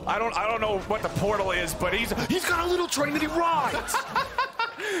cool. I don't know what the portal is, but he's got a little train that he rides.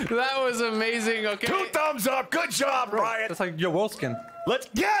 That was amazing. Okay. 2 thumbs up. Good job, Riot. That's like your world skin.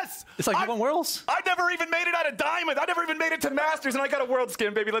 Yes! It's like you won Worlds. I never even made it out of Diamond. I never even made it to Masters, and I got a World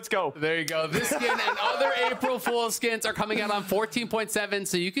skin, baby. Let's go. There you go. This skin and other April Fool's skins are coming out on 14.7,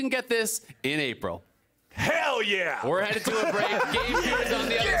 so you can get this in April. Hell yeah! We're headed to a break. Game 2 is on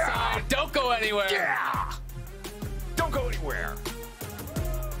the other side. Don't go anywhere. Yeah! Don't go anywhere.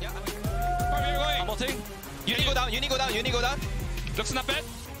 Yeah, where are you going? I'm ulting. You need to go down, you need to go down, you need to go down. Looks not bad.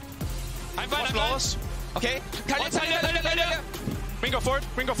 I'm fine, I'm fine. Okay. Taliyah. We can go forward.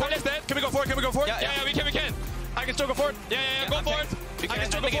 We can go forward. Can we go forward? Can we go forward? Yeah, we can. I can still go forward. Yeah, go forward. I can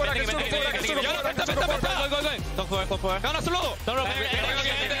still go forward. I can still go forward. I can still go forward. I can still go forward. Go forward. No, slow. No.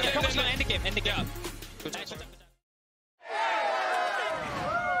 End the game. End the game. Good job.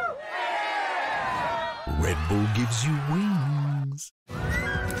 Red Bull gives you wings.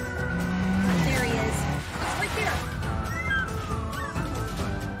 There he is. It's right there.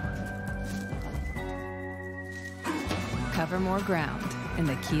 Cover more ground in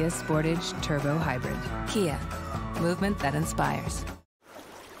the Kia Sportage Turbo Hybrid. Kia, movement that inspires.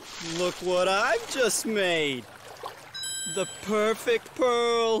 Look what I've just made. The perfect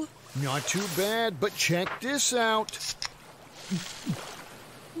pearl. Not too bad, but check this out.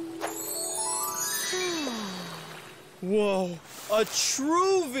 Whoa, a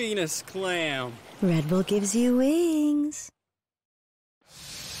true Venus clam. Red Bull gives you wings.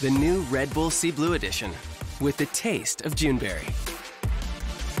 The new Red Bull Sea Blue Edition with the taste of Juneberry.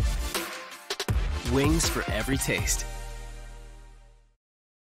 Wings for every taste.